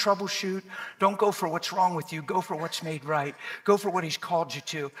prayer, don't troubleshoot. Don't go for what's wrong with you. Go for what's made right. Go for what he's called you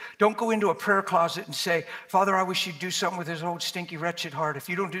to. Don't go into a prayer closet and say, Father, I wish you'd do something with this old stinky wretched heart. If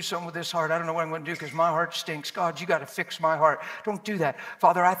you don't do something with this heart, I don't know what I'm going to do because my heart stinks. God, you got to fix my heart. Don't do that.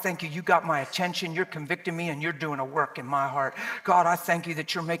 Father, I thank you. You got my attention. You're convicting me and you're doing a work in my heart. God, I thank you that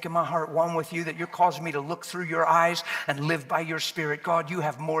you're making my heart one with you, that you're causing me to look through your eyes and live by your spirit. God, you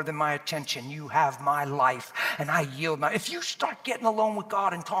have more than my attention. You have my life, and I yield my... If you start getting alone with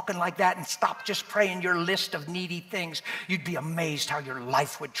God and talking like that and stop just praying your list of needy things, you'd be amazed how your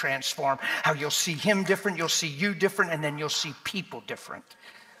life would transform, how you'll see him different, you'll see you different, and then you'll see people different.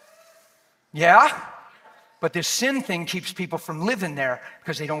 Yeah? But this sin thing keeps people from living there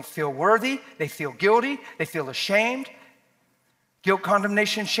because they don't feel worthy, they feel guilty, they feel ashamed. Guilt,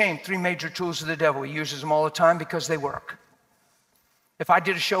 condemnation, shame, 3 major tools of the devil. He uses them all the time because they work. If I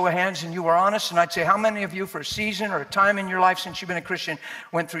did a show of hands and you were honest, and I'd say, how many of you for a season or a time in your life since you've been a Christian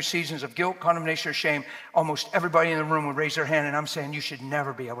went through seasons of guilt, condemnation, or shame? Almost everybody in the room would raise their hand, and I'm saying you should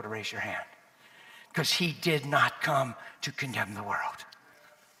never be able to raise your hand, because he did not come to condemn the world.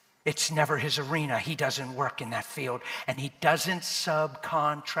 It's never his arena. He doesn't work in that field, and he doesn't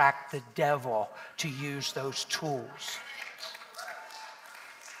subcontract the devil to use those tools.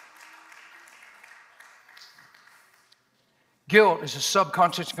 Guilt is a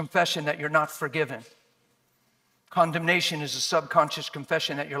subconscious confession that you're not forgiven. Condemnation is a subconscious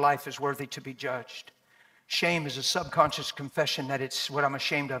confession that your life is worthy to be judged. Shame is a subconscious confession that it's what I'm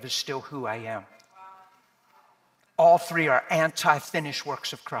ashamed of is still who I am. All three are anti-finished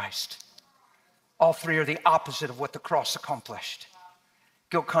works of Christ. All three are the opposite of what the cross accomplished.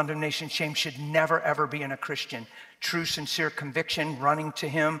 Guilt, condemnation, shame should never, ever be in a Christian. True, sincere conviction, running to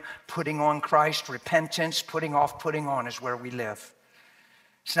him, putting on Christ, repentance, putting off, putting on is where we live.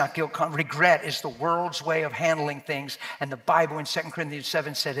 It's not guilt. Regret is the world's way of handling things, and the Bible in 2 Corinthians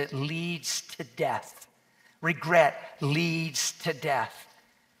 7 said it leads to death. Regret leads to death.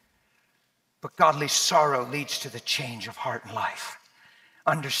 But godly sorrow leads to the change of heart and life.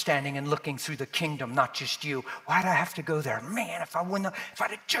 Understanding and looking through the kingdom, not just you. Why'd I have to go there? Man, if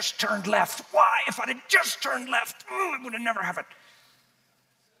I'd have just turned left. Why? If I'd have just turned left, it would have never happened.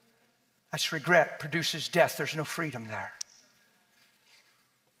 That's regret, produces death. There's no freedom there.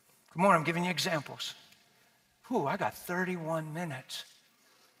 Come on, I'm giving you examples. I got 31 minutes.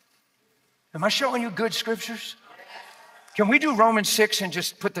 Am I showing you good scriptures? Can we do Romans 6 and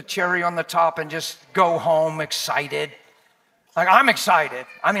just put the cherry on the top and just go home excited? Like, I'm excited.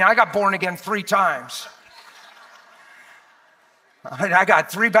 I mean, I got born again 3 times. I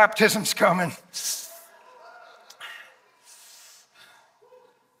got 3 baptisms coming.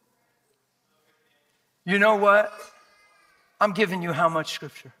 You know what? I'm giving you how much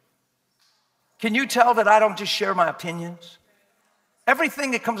scripture? Can you tell that I don't just share my opinions?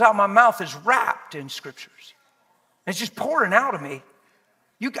 Everything that comes out of my mouth is wrapped in scriptures. It's just pouring out of me.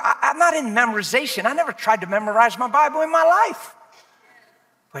 I'm not in memorization. I never tried to memorize my Bible in my life.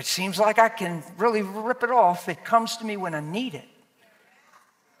 But it seems like I can really rip it off. It comes to me when I need it.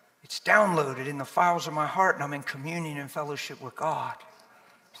 It's downloaded in the files of my heart, and I'm in communion and fellowship with God.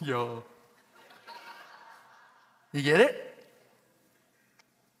 Yo. You get it?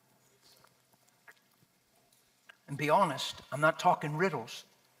 And be honest, I'm not talking riddles.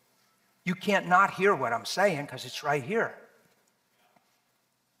 You can't not hear what I'm saying because it's right here.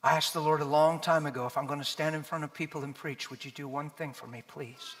 I asked the Lord a long time ago, if I'm going to stand in front of people and preach, would you do one thing for me,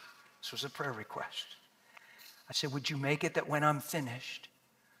 please? This was a prayer request. I said, would you make it that when I'm finished,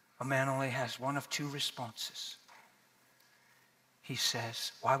 a man only has one of 2 responses? He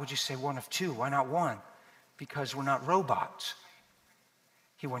says, why would you say one of 2? Why not 1? Because we're not robots.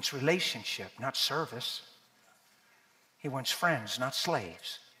 He wants relationship, not service. He wants friends, not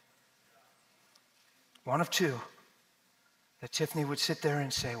slaves. One of 2. That Tiffany would sit there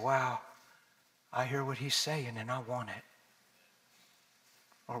and say, wow, I hear what he's saying and I want it.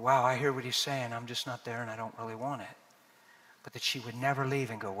 Or wow, I hear what he's saying, I'm just not there and I don't really want it. But that she would never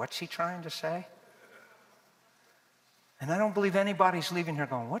leave and go, what's he trying to say? And I don't believe anybody's leaving here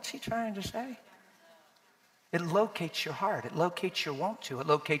going, what's he trying to say? It locates your heart. It locates your want to. It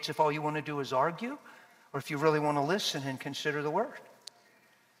locates if all you want to do is argue or if you really want to listen and consider the word.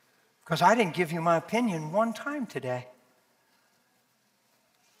 Because I didn't give you my opinion one time today.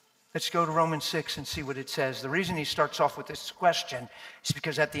 Let's go to Romans 6 and see what it says. The reason he starts off with this question is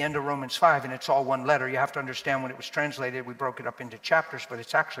because at the end of Romans 5, and it's all one letter, you have to understand when it was translated, we broke it up into chapters, but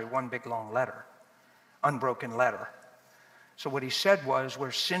it's actually one big long letter, unbroken letter. So what he said was,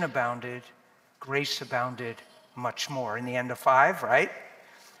 where sin abounded, grace abounded much more. In the end of 5, right?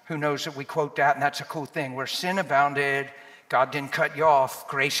 Who knows that we quote that, and that's a cool thing. Where sin abounded, God didn't cut you off.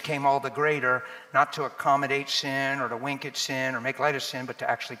 Grace came all the greater, not to accommodate sin or to wink at sin or make light of sin, but to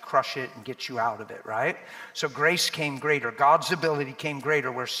actually crush it and get you out of it, right? So grace came greater. God's ability came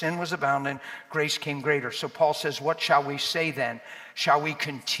greater. Where sin was abounding, grace came greater. So Paul says, what shall we say then? Shall we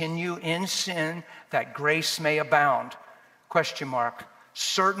continue in sin that grace may abound? Question mark.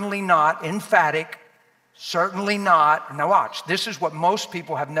 Certainly not. Emphatic. Certainly not. Now watch, this is what most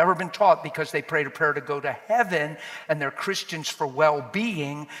people have never been taught because they prayed a prayer to go to heaven and they're Christians for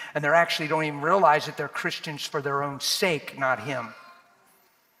well-being and they actually don't even realize that they're Christians for their own sake, not him.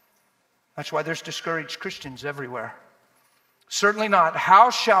 That's why there's discouraged Christians everywhere. Certainly not. How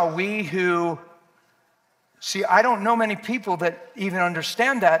shall we who... See, I don't know many people that even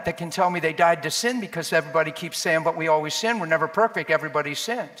understand that can tell me they died to sin because everybody keeps saying, but we always sin. We're never perfect. Everybody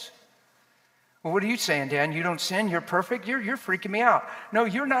sins. Well, what are you saying, Dan? You don't sin, you're perfect? You're freaking me out. No,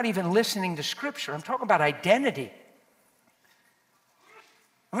 you're not even listening to Scripture. I'm talking about identity.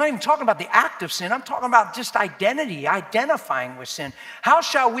 I'm not even talking about the act of sin. I'm talking about just identity, identifying with sin. How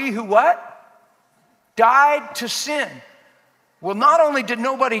shall we who what? Died to sin. Well, not only did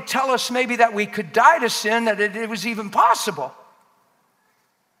nobody tell us maybe that we could die to sin, that it was even possible.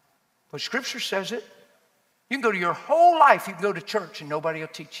 But Scripture says it. You can go to your whole life, you can go to church and nobody will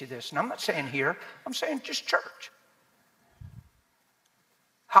teach you this. And I'm not saying here, I'm saying just church.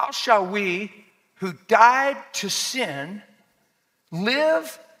 How shall we who died to sin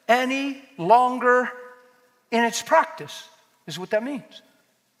live any longer in its practice? Is what that means.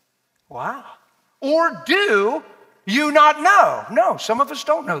 Wow. Or do you not know? No, some of us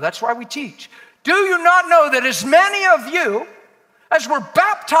don't know. That's why we teach. Do you not know that as many of you as were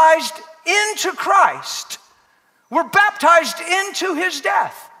baptized into Christ were baptized into his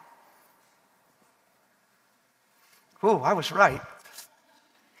death? Oh, I was right.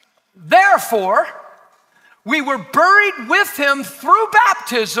 Therefore, we were buried with him through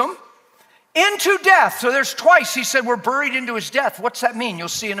baptism into death. So there's twice he said we're buried into his death. What's that mean? You'll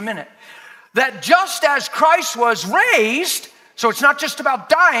see in a minute. That just as Christ was raised, so it's not just about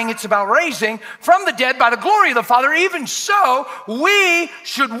dying, it's about raising from the dead by the glory of the Father, even so we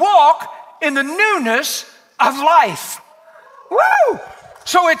should walk in the newness of life. Woo!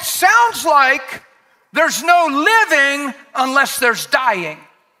 So it sounds like there's no living unless there's dying.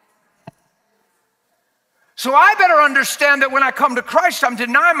 So I better understand that when I come to Christ, I'm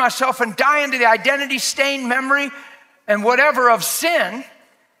denying myself and dying to the identity, stained memory, and whatever of sin,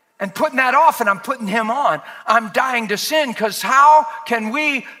 and putting that off, and I'm putting him on. I'm dying to sin, because how can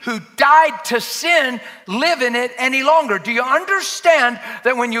we who died to sin live in it any longer? Do you understand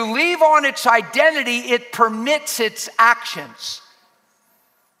that when you leave on its identity, it permits its actions?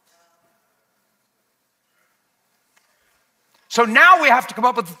 So now we have to come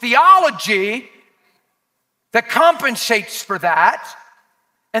up with a theology that compensates for that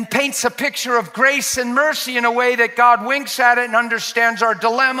and paints a picture of grace and mercy in a way that God winks at it and understands our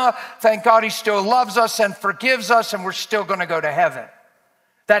dilemma. Thank God he still loves us and forgives us, and we're still going to go to heaven.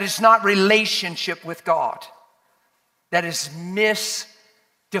 That is not relationship with God. That is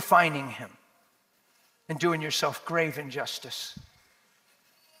misdefining him and doing yourself grave injustice.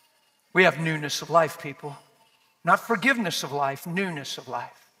 We have newness of life, people. Not forgiveness of life, newness of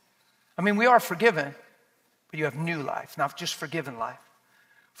life. I mean, we are forgiven, but you have new life, not just forgiven life.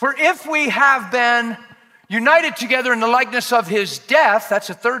 For if we have been united together in the likeness of his death, that's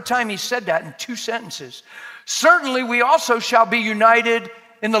the third time he said that in 2 sentences, certainly we also shall be united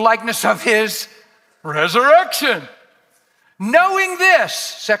in the likeness of his resurrection. Knowing this,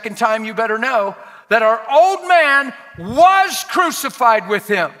 second time you better know, that our old man was crucified with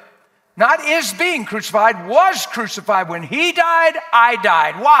him. Not is being crucified, was crucified. When he died, I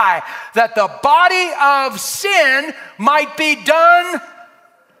died. Why? That the body of sin might be done.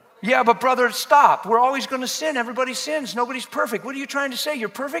 Yeah, but brother, stop. We're always going to sin. Everybody sins. Nobody's perfect. What are you trying to say? You're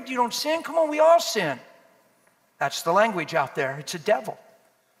perfect? You don't sin? Come on, we all sin. That's the language out there. It's a devil.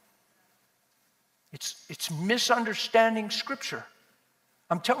 It's misunderstanding Scripture.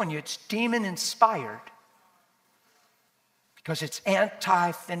 I'm telling you, it's demon-inspired. Because it's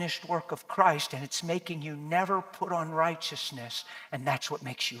anti-finished work of Christ, and it's making you never put on righteousness, and that's what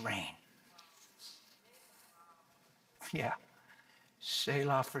makes you reign. Yeah.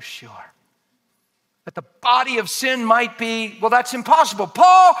 Selah for sure. That the body of sin might be, well, that's impossible.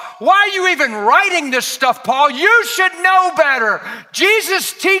 Paul, why are you even writing this stuff, Paul? You should know better.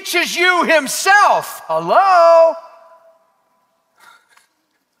 Jesus teaches you himself. Hello?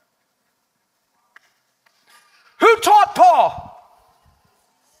 Who taught Paul?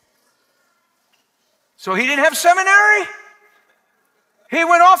 So he didn't have seminary? He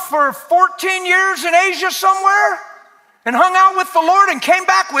went off for 14 years in Asia somewhere and hung out with the Lord and came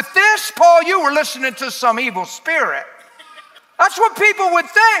back with this? Paul, you were listening to some evil spirit. That's what people would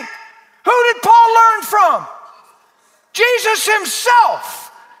think. Who did Paul learn from? Jesus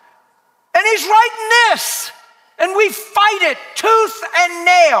himself. And he's writing this. And we fight it tooth and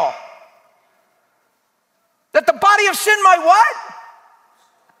nail. That the body of sin might what?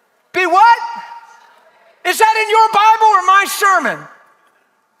 Be what? Is that in your Bible or my sermon?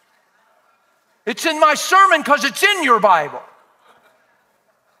 It's in my sermon because it's in your Bible.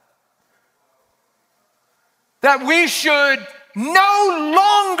 That we should no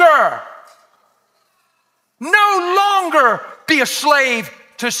longer be a slave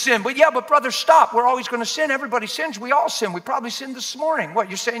to sin. But yeah, but brother, stop. We're always going to sin. Everybody sins. We all sin. We probably sinned this morning. What,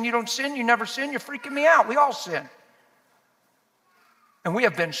 you're saying you don't sin? You never sin? You're freaking me out. We all sin. And we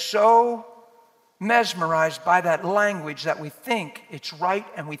have been so mesmerized by that language that we think it's right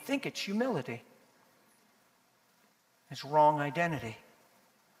and we think it's humility. It's wrong identity.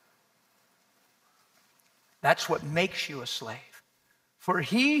 That's what makes you a slave. For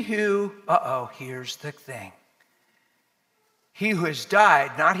he who, here's the thing. He who has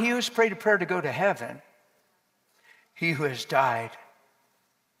died, not he who has prayed a prayer to go to heaven. He who has died,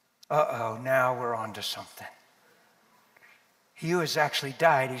 now we're on to something. He who has actually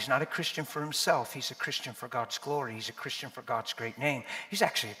died, he's not a Christian for himself. He's a Christian for God's glory. He's a Christian for God's great name. He's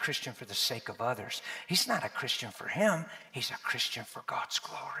actually a Christian for the sake of others. He's not a Christian for him. He's a Christian for God's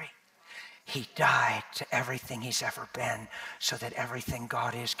glory. He died to everything he's ever been so that everything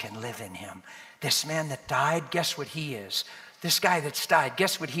God is can live in him. This man that died, guess what he is? This guy that's died,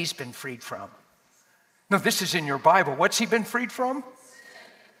 guess what he's been freed from? No, this is in your Bible. What's he been freed from?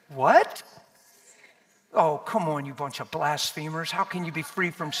 What? Oh, come on, you bunch of blasphemers. How can you be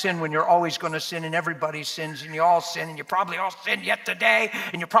free from sin when you're always going to sin and everybody sins and you all sin and you probably all sinned yet today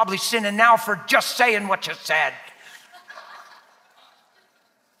and you're probably sinning now for just saying what you said?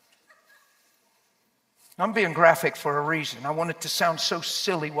 I'm being graphic for a reason. I want it to sound so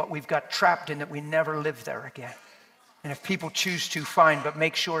silly what we've got trapped in that we never live there again. And if people choose to, fine, but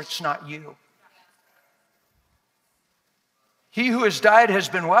make sure it's not you. He who has died has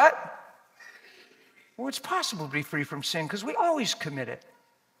been what? Well, it's possible to be free from sin because we always commit it.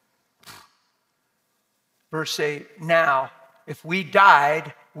 Verse 8, now, if we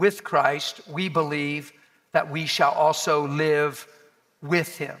died with Christ, we believe that we shall also live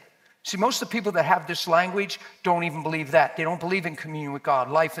with him. See, most of the people that have this language don't even believe that. They don't believe in communion with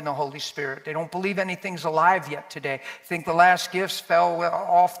God, life in the Holy Spirit. They don't believe anything's alive yet today. Think the last gifts fell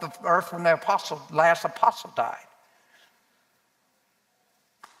off the earth when the last apostle died.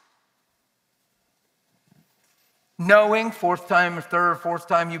 Knowing, fourth time or third or fourth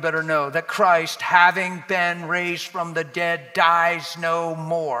time, you better know, that Christ, having been raised from the dead, dies no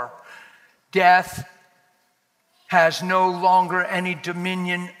more. Death has no longer any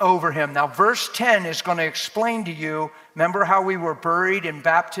dominion over him. Now, verse 10 is going to explain to you, remember how we were buried in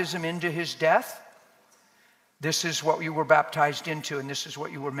baptism into his death? This is what you were baptized into, and this is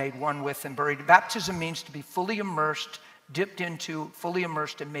what you were made one with and buried. Baptism means to be fully immersed, dipped into, fully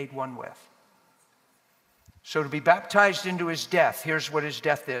immersed, and made one with. So to be baptized into his death, here's what his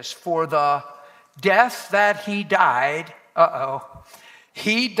death is. For the death that he died,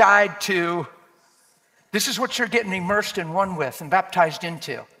 he died to, this is what you're getting immersed in one with and baptized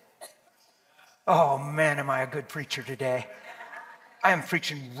into. Oh man, am I a good preacher today. I am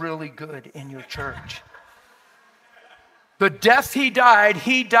preaching really good in your church. The death he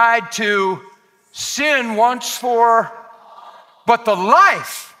died to sin once for, but the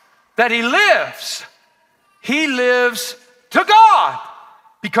life that he lives to God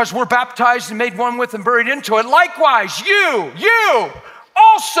because we're baptized and made one with and buried into it. Likewise, you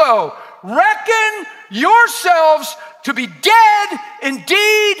also reckon yourselves to be dead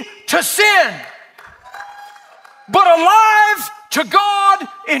indeed to sin, but alive to God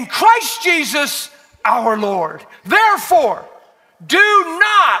in Christ Jesus our Lord. Therefore, do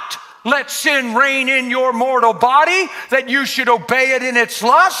not let sin reign in your mortal body, that you should obey it in its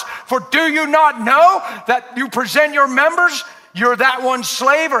lust. For do you not know that you present your members, you're that one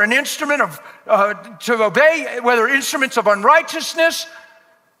slave or an instrument of to obey, whether instruments of unrighteousness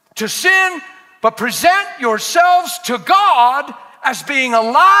to sin, but present yourselves to God as being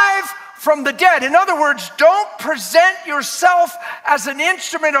alive from the dead. In other words, don't present yourself as an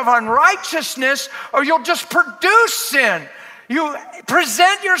instrument of unrighteousness or you'll just produce sin. You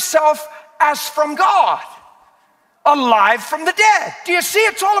present yourself as from God, alive from the dead. Do you see?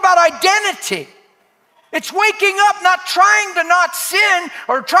 It's all about identity. It's waking up, not trying to not sin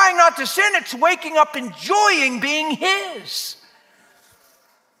or trying not to sin. It's waking up enjoying being his.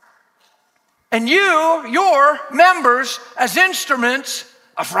 And your members as instruments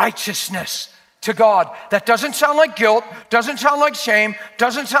of righteousness to God. That doesn't sound like guilt, doesn't sound like shame,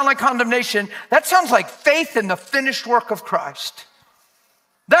 doesn't sound like condemnation. That sounds like faith in the finished work of Christ.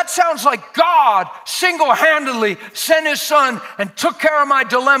 That sounds like God single-handedly sent his son and took care of my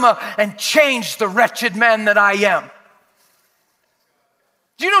dilemma and changed the wretched man that I am.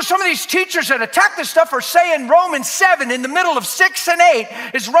 Do you know some of these teachers that attack this stuff are saying Romans 7 in the middle of 6 and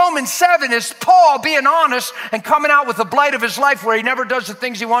 8 is Romans 7 is Paul being honest and coming out with the blight of his life where he never does the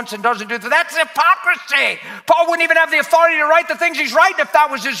things he wants and doesn't do. That's hypocrisy. Paul wouldn't even have the authority to write the things he's writing if that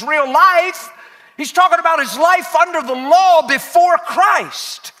was his real life. He's talking about his life under the law before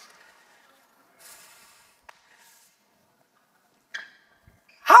Christ.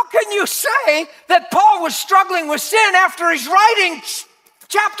 How can you say that Paul was struggling with sin after he's writing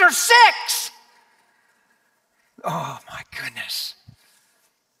chapter 6? Oh my goodness.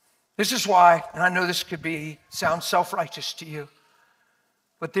 This is why, and I know this could sound self-righteous to you,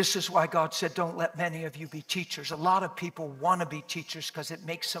 but this is why God said, don't let many of you be teachers. A lot of people want to be teachers because it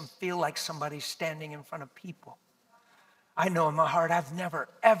makes them feel like somebody's standing in front of people. I know in my heart, I've never,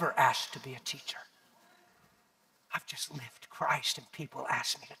 ever asked to be a teacher. I've just lived Christ and people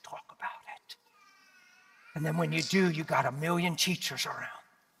ask me to talk about it. And then when you do, you got a million teachers around.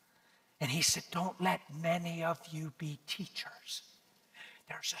 And he said, don't let many of you be teachers.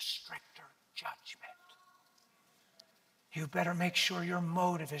 There's a stricter judgment. You better make sure your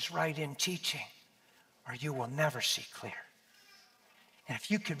motive is right in teaching, or you will never see clear. And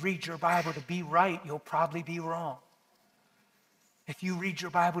if you could read your Bible to be right, you'll probably be wrong. If you read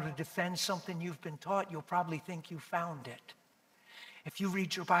your Bible to defend something you've been taught, you'll probably think you found it. If you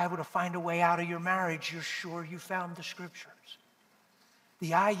read your Bible to find a way out of your marriage, you're sure you found the scriptures.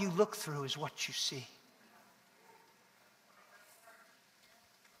 The eye you look through is what you see.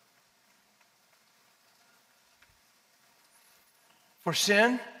 For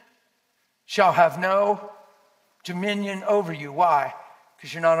sin shall have no dominion over you. Why?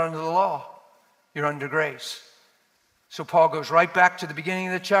 Because you're not under the law. You're under grace. So Paul goes right back to the beginning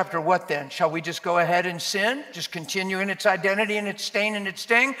of the chapter. What then? Shall we just go ahead and sin? Just continue in its identity and its stain and its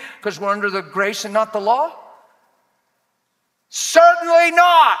sting because we're under the grace and not the law? Certainly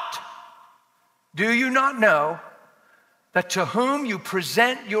not. Do you not know that to whom you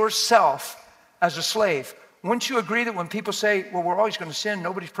present yourself as a slave? Wouldn't you agree that when people say, well, we're always going to sin,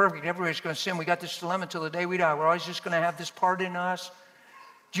 nobody's perfect, everybody's going to sin, we got this dilemma until the day we die, we're always just going to have this part in us?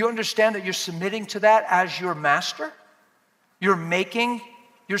 Do you understand that you're submitting to that as your master? You're making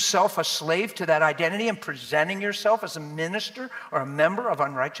yourself a slave to that identity and presenting yourself as a minister or a member of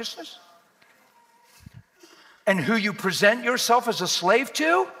unrighteousness? And who you present yourself as a slave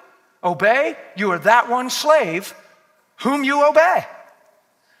to, obey, you are that one slave whom you obey.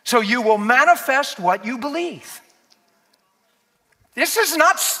 So you will manifest what you believe. This is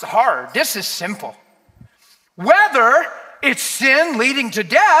not hard. This is simple. Whether it's sin leading to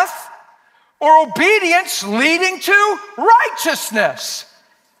death or obedience leading to righteousness.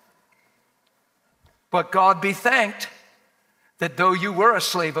 But God be thanked that though you were a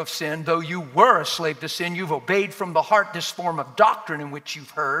slave of sin, though you were a slave to sin, you've obeyed from the heart this form of doctrine in which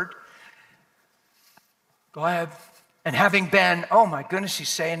you've heard. Go ahead. And having been, oh my goodness, he's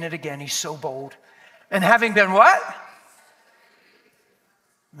saying it again. He's so bold. And having been what?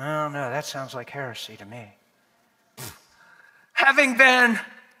 No, that sounds like heresy to me. Having been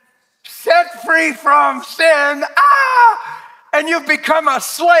set free from sin, and you've become a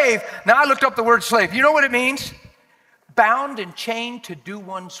slave. Now I looked up the word slave. You know what it means? Bound and chained to do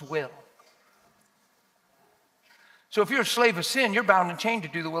one's will. So if you're a slave of sin, you're bound and chained to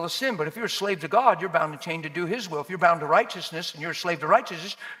do the will of sin. But if you're a slave to God, you're bound and chained to do his will. If you're bound to righteousness and you're a slave to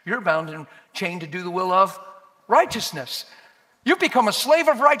righteousness, you're bound and chained to do the will of righteousness. You've become a slave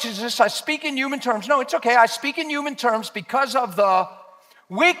of righteousness. I speak in human terms. No, it's okay. I speak in human terms because of the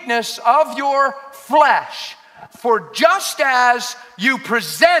weakness of your flesh. For just as you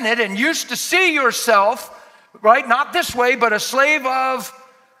presented and used to see yourself, right, not this way, but a slave of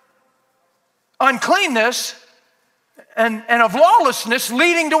uncleanness, and of lawlessness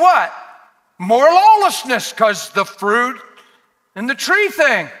leading to what? More lawlessness, because the fruit and the tree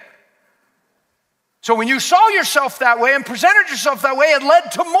thing. So when you saw yourself that way and presented yourself that way, it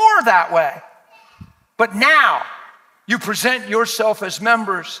led to more that way. But now you present yourself as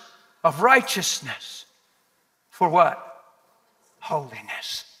members of righteousness. For what?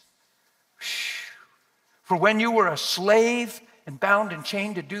 Holiness. For when you were a slave and bound and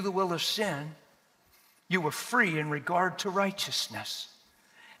chained to do the will of sin, you were free in regard to righteousness.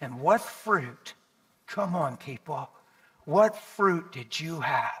 And what fruit, come on people, what fruit did you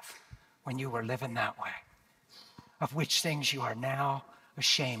have when you were living that way? Of which things you are now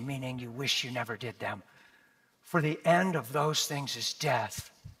ashamed, meaning you wish you never did them. For the end of those things is death.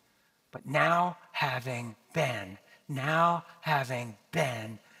 But now having been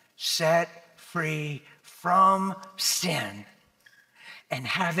set free from sin and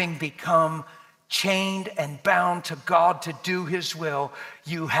having become chained and bound to God to do his will,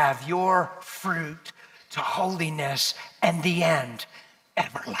 you have your fruit to holiness and the end,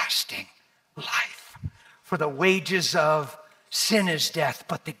 everlasting life. For the wages of sin is death,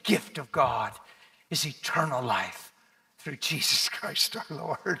 but the gift of God is eternal life through Jesus Christ our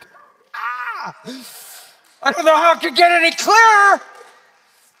Lord. I don't know how it could get any clearer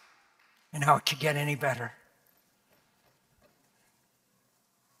and how it could get any better.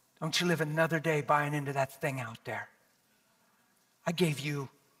 Don't you live another day buying into that thing out there. I gave you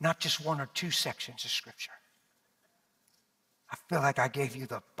not just one or two sections of Scripture. I feel like I gave you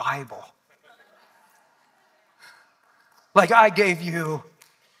the Bible. Like I gave you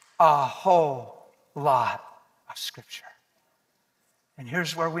a whole lot of Scripture. And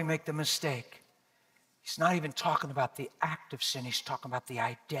here's where we make the mistake. He's not even talking about the act of sin. He's talking about the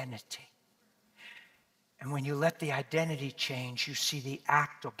identity. And when you let the identity change, you see the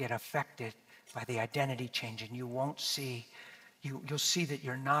act will get affected by the identity change. And you won't see, you'll see that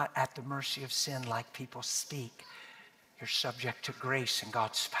you're not at the mercy of sin like people speak. You're subject to grace and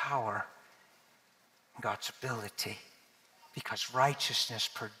God's power and God's ability. Because righteousness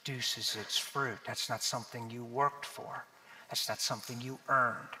produces its fruit. That's not something you worked for. That's not something you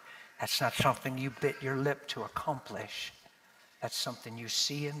earned. That's not something you bit your lip to accomplish. That's something you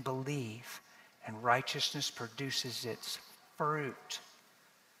see and believe. And righteousness produces its fruit.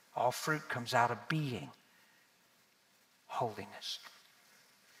 All fruit comes out of being. Holiness.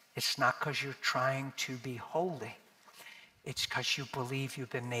 It's not because you're trying to be holy. It's because you believe you've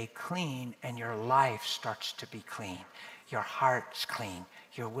been made clean and your life starts to be clean. Your heart's clean.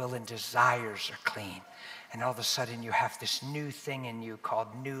 Your will and desires are clean. And all of a sudden you have this new thing in you called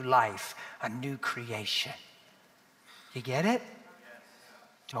new life, a new creation. You get it?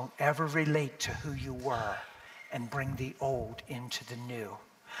 Don't ever relate to who you were and bring the old into the new.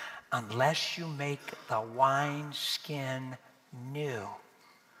 Unless you make the wineskin new,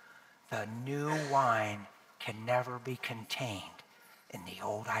 the new wine can never be contained in the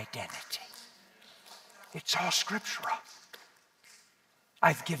old identity. It's all scriptural.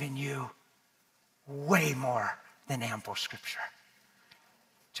 I've given you way more than ample Scripture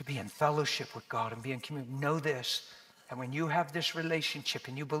to be in fellowship with God and be in community. Know this, that when you have this relationship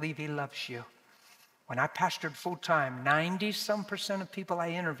and you believe He loves you, when I pastored full-time, 90-some% of people I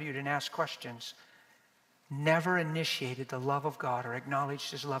interviewed and asked questions never initiated the love of God or acknowledged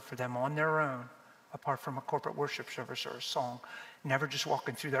His love for them on their own, apart from a corporate worship service or a song. Never just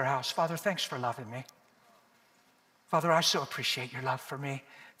walking through their house. Father, thanks for loving me. Father, I so appreciate your love for me.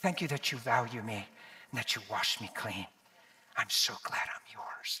 Thank you that you value me and that you wash me clean. I'm so glad I'm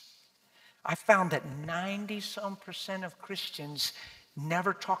yours. I found that 90-some% of Christians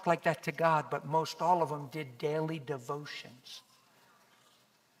never talk like that to God, but most all of them did daily devotions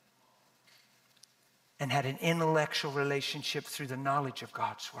and had an intellectual relationship through the knowledge of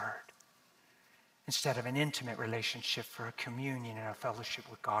God's Word instead of an intimate relationship for a communion and a fellowship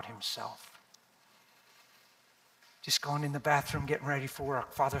with God Himself. Just going in the bathroom, getting ready for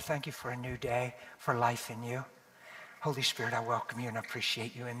work. Father, thank you for a new day, for life in you. Holy Spirit, I welcome you and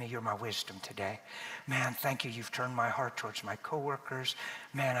appreciate you in me. You're my wisdom today. Man, thank you. You've turned my heart towards my coworkers.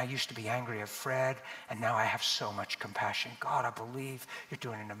 Man, I used to be angry at Fred, and now I have so much compassion. God, I believe you're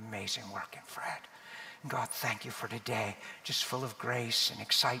doing an amazing work in Fred. And God, thank you for today, just full of grace and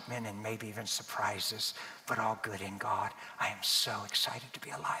excitement and maybe even surprises, but all good in God. I am so excited to be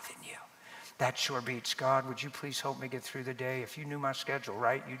alive in you. That sure beats. God, would you please help me get through the day? If you knew my schedule,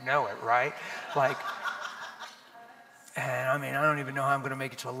 right? You'd know it, right? And I mean, I don't even know how I'm going to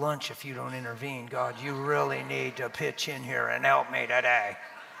make it to lunch if you don't intervene. God, you really need to pitch in here and help me today.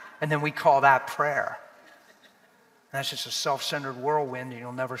 And then we call that prayer. And that's just a self-centered whirlwind, and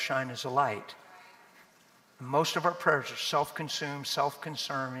you'll never shine as a light. Most of our prayers are self-consumed,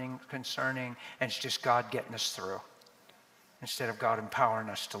 self-concerning, and it's just God getting us through instead of God empowering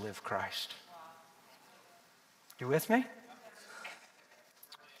us to live Christ. You with me?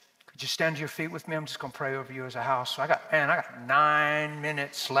 Could you stand to your feet with me? I'm just going to pray over you as a house. So I got 9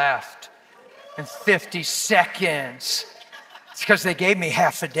 minutes left and 50 seconds. It's because they gave me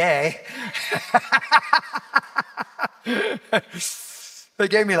half a day. They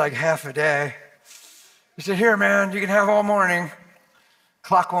gave me like half a day. He said, here, man, you can have all morning.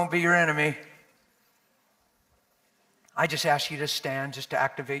 Clock won't be your enemy. I just ask you to stand just to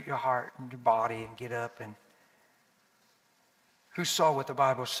activate your heart and your body and get up. And who saw what the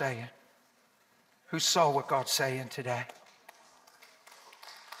Bible's saying? Who saw what God's saying today?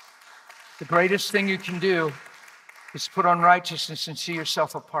 The greatest thing you can do is put on righteousness and see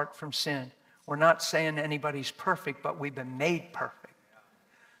yourself apart from sin. We're not saying anybody's perfect, but we've been made perfect.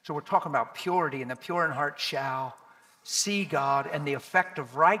 So we're talking about purity, and the pure in heart shall see God, and the effect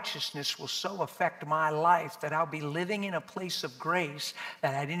of righteousness will so affect my life that I'll be living in a place of grace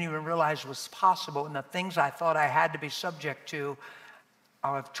that I didn't even realize was possible, and the things I thought I had to be subject to,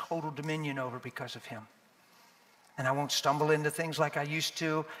 I'll have total dominion over because of Him. And I won't stumble into things like I used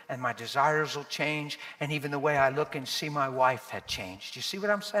to, and my desires will change, and even the way I look and see my wife had changed. You see what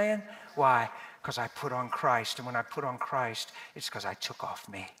I'm saying? Why? Because I put on Christ, and when I put on Christ, it's because I took off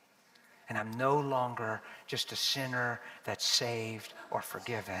me. And I'm no longer just a sinner that's saved or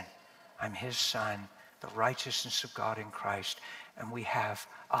forgiven. I'm His son the righteousness of God in Christ, and we have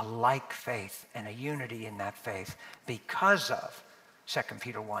a like faith and a unity in that faith because of 2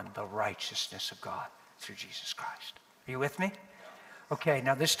 Peter 1, the righteousness of God through Jesus Christ. Are you with me? Okay,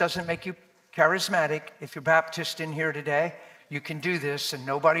 now this doesn't make you charismatic. If you're Baptist in here today, you can do this, and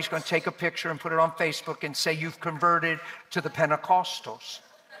nobody's going to take a picture and put it on Facebook and say you've converted to the Pentecostals.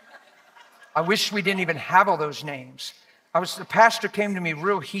 I wish we didn't even have all those names. The pastor came to me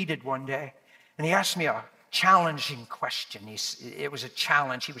real heated one day, and he asked me a challenging question. It was a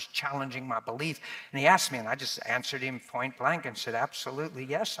challenge. He was challenging my belief, and he asked me, and I just answered him point blank and said, absolutely,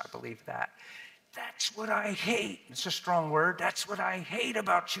 yes, I believe that. That's what I hate. It's a strong word. That's what I hate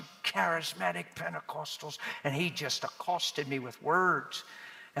about you charismatic Pentecostals. And he just accosted me with words,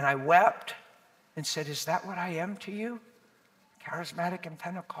 and I wept and said, is that what I am to you? Charismatic and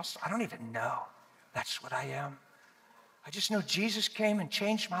Pentecostal? I don't even know. That's what I am. I just know Jesus came and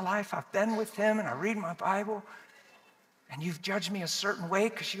changed my life. I've been with him, and I read my Bible, and you've judged me a certain way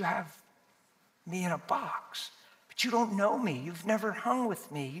because you have me in a box. But you don't know me. You've never hung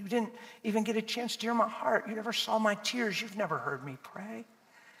with me. You didn't even get a chance to hear my heart. You never saw my tears. You've never heard me pray.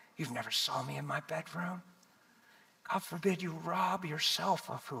 You've never saw me in my bedroom. God forbid you rob yourself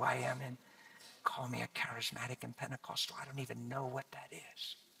of who I am and call me a charismatic and Pentecostal. I don't even know what that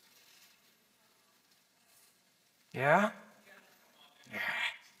is. Yeah? Yeah.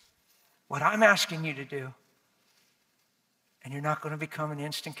 What I'm asking you to do, and you're not going to become an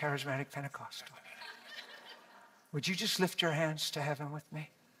instant charismatic Pentecostal. Would you just lift your hands to heaven with me?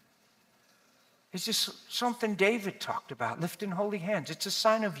 It's just something David talked about, lifting holy hands. It's a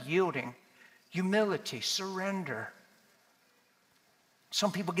sign of yielding, humility, surrender.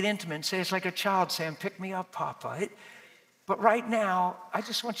 Some people get intimate and say it's like a child saying, pick me up, Papa. But right now, I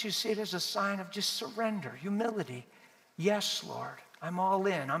just want you to see it as a sign of just surrender, humility. Yes, Lord, I'm all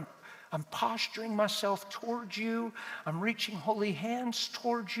in. I'm posturing myself towards you. I'm reaching holy hands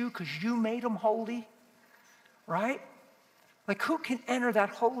towards you because you made them holy, right? Like, who can enter that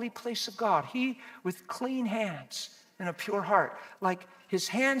holy place of God? He with clean hands and a pure heart. Like, his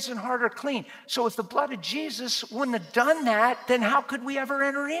hands and heart are clean. So if the blood of Jesus wouldn't have done that, then how could we ever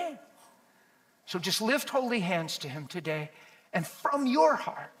enter in? So just lift holy hands to him today. And from your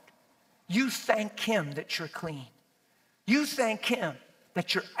heart, you thank him that you're clean. You thank him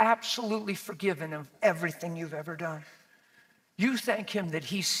that you're absolutely forgiven of everything you've ever done. You thank him that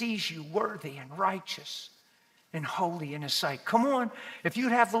he sees you worthy and righteous and holy in his sight. Come on, if you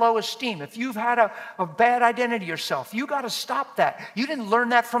have low esteem, if you've had a bad identity yourself, you got to stop that. You didn't learn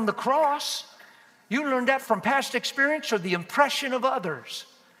that from the cross. You learned that from past experience or the impression of others.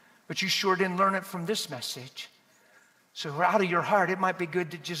 But you sure didn't learn it from this message. So out of your heart, it might be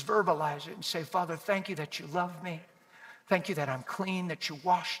good to just verbalize it and say, Father, thank you that you love me. Thank you that I'm clean, that you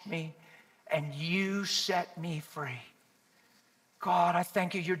washed me, and you set me free. God, I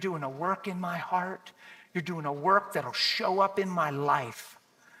thank you you're doing a work in my heart. You're doing a work that'll show up in my life.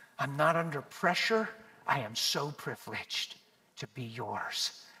 I'm not under pressure. I am so privileged to be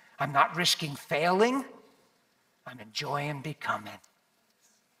yours. I'm not risking failing. I'm enjoying becoming.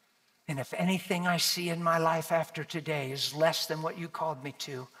 And if anything I see in my life after today is less than what you called me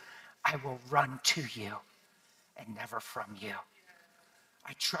to, I will run to you and never from you.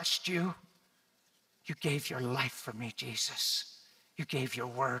 I trust you. You gave your life for me, Jesus. You gave your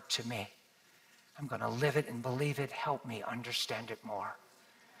word to me. I'm going to live it and believe it. Help me understand it more.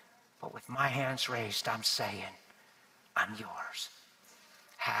 But with my hands raised, I'm saying, I'm yours.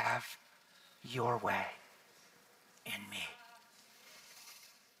 Have your way in me.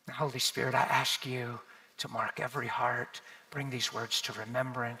 Now, Holy Spirit, I ask you to mark every heart, bring these words to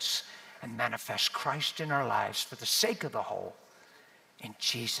remembrance, and manifest Christ in our lives for the sake of the whole. In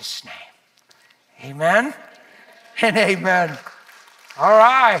Jesus' name. Amen and amen. All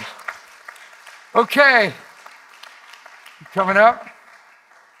right. Okay. You coming up?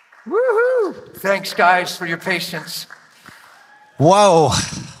 Woohoo! Thanks, guys, for your patience. Whoa.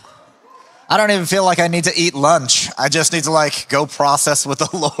 I don't even feel like I need to eat lunch. I just need to go process with the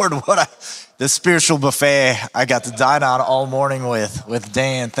Lord the spiritual buffet I got to dine on all morning with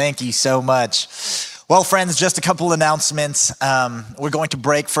Dan. Thank you so much. Well, friends, just a couple announcements. We're going to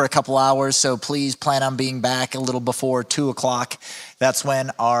break for a couple hours, so please plan on being back a little before 2 o'clock. That's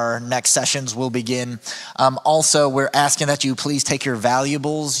when our next sessions will begin. Also, we're asking that you please take your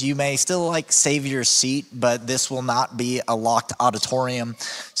valuables. You may still save your seat, but this will not be a locked auditorium.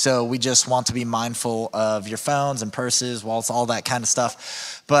 So we just want to be mindful of your phones and purses, wallets, all that kind of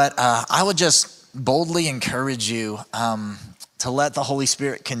stuff. But I would just boldly encourage you to let the Holy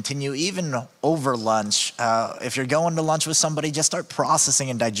Spirit continue even over lunch. If you're going to lunch with somebody, just start processing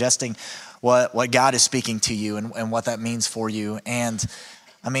and digesting what God is speaking to you and what that means for you. And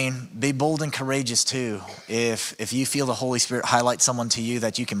I mean, be bold and courageous too. If you feel the Holy Spirit highlight someone to you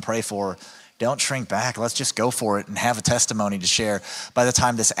that you can pray for, don't shrink back. Let's just go for it and have a testimony to share by the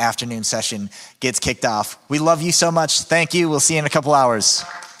time this afternoon session gets kicked off. We love you so much. Thank you. We'll see you in a couple hours.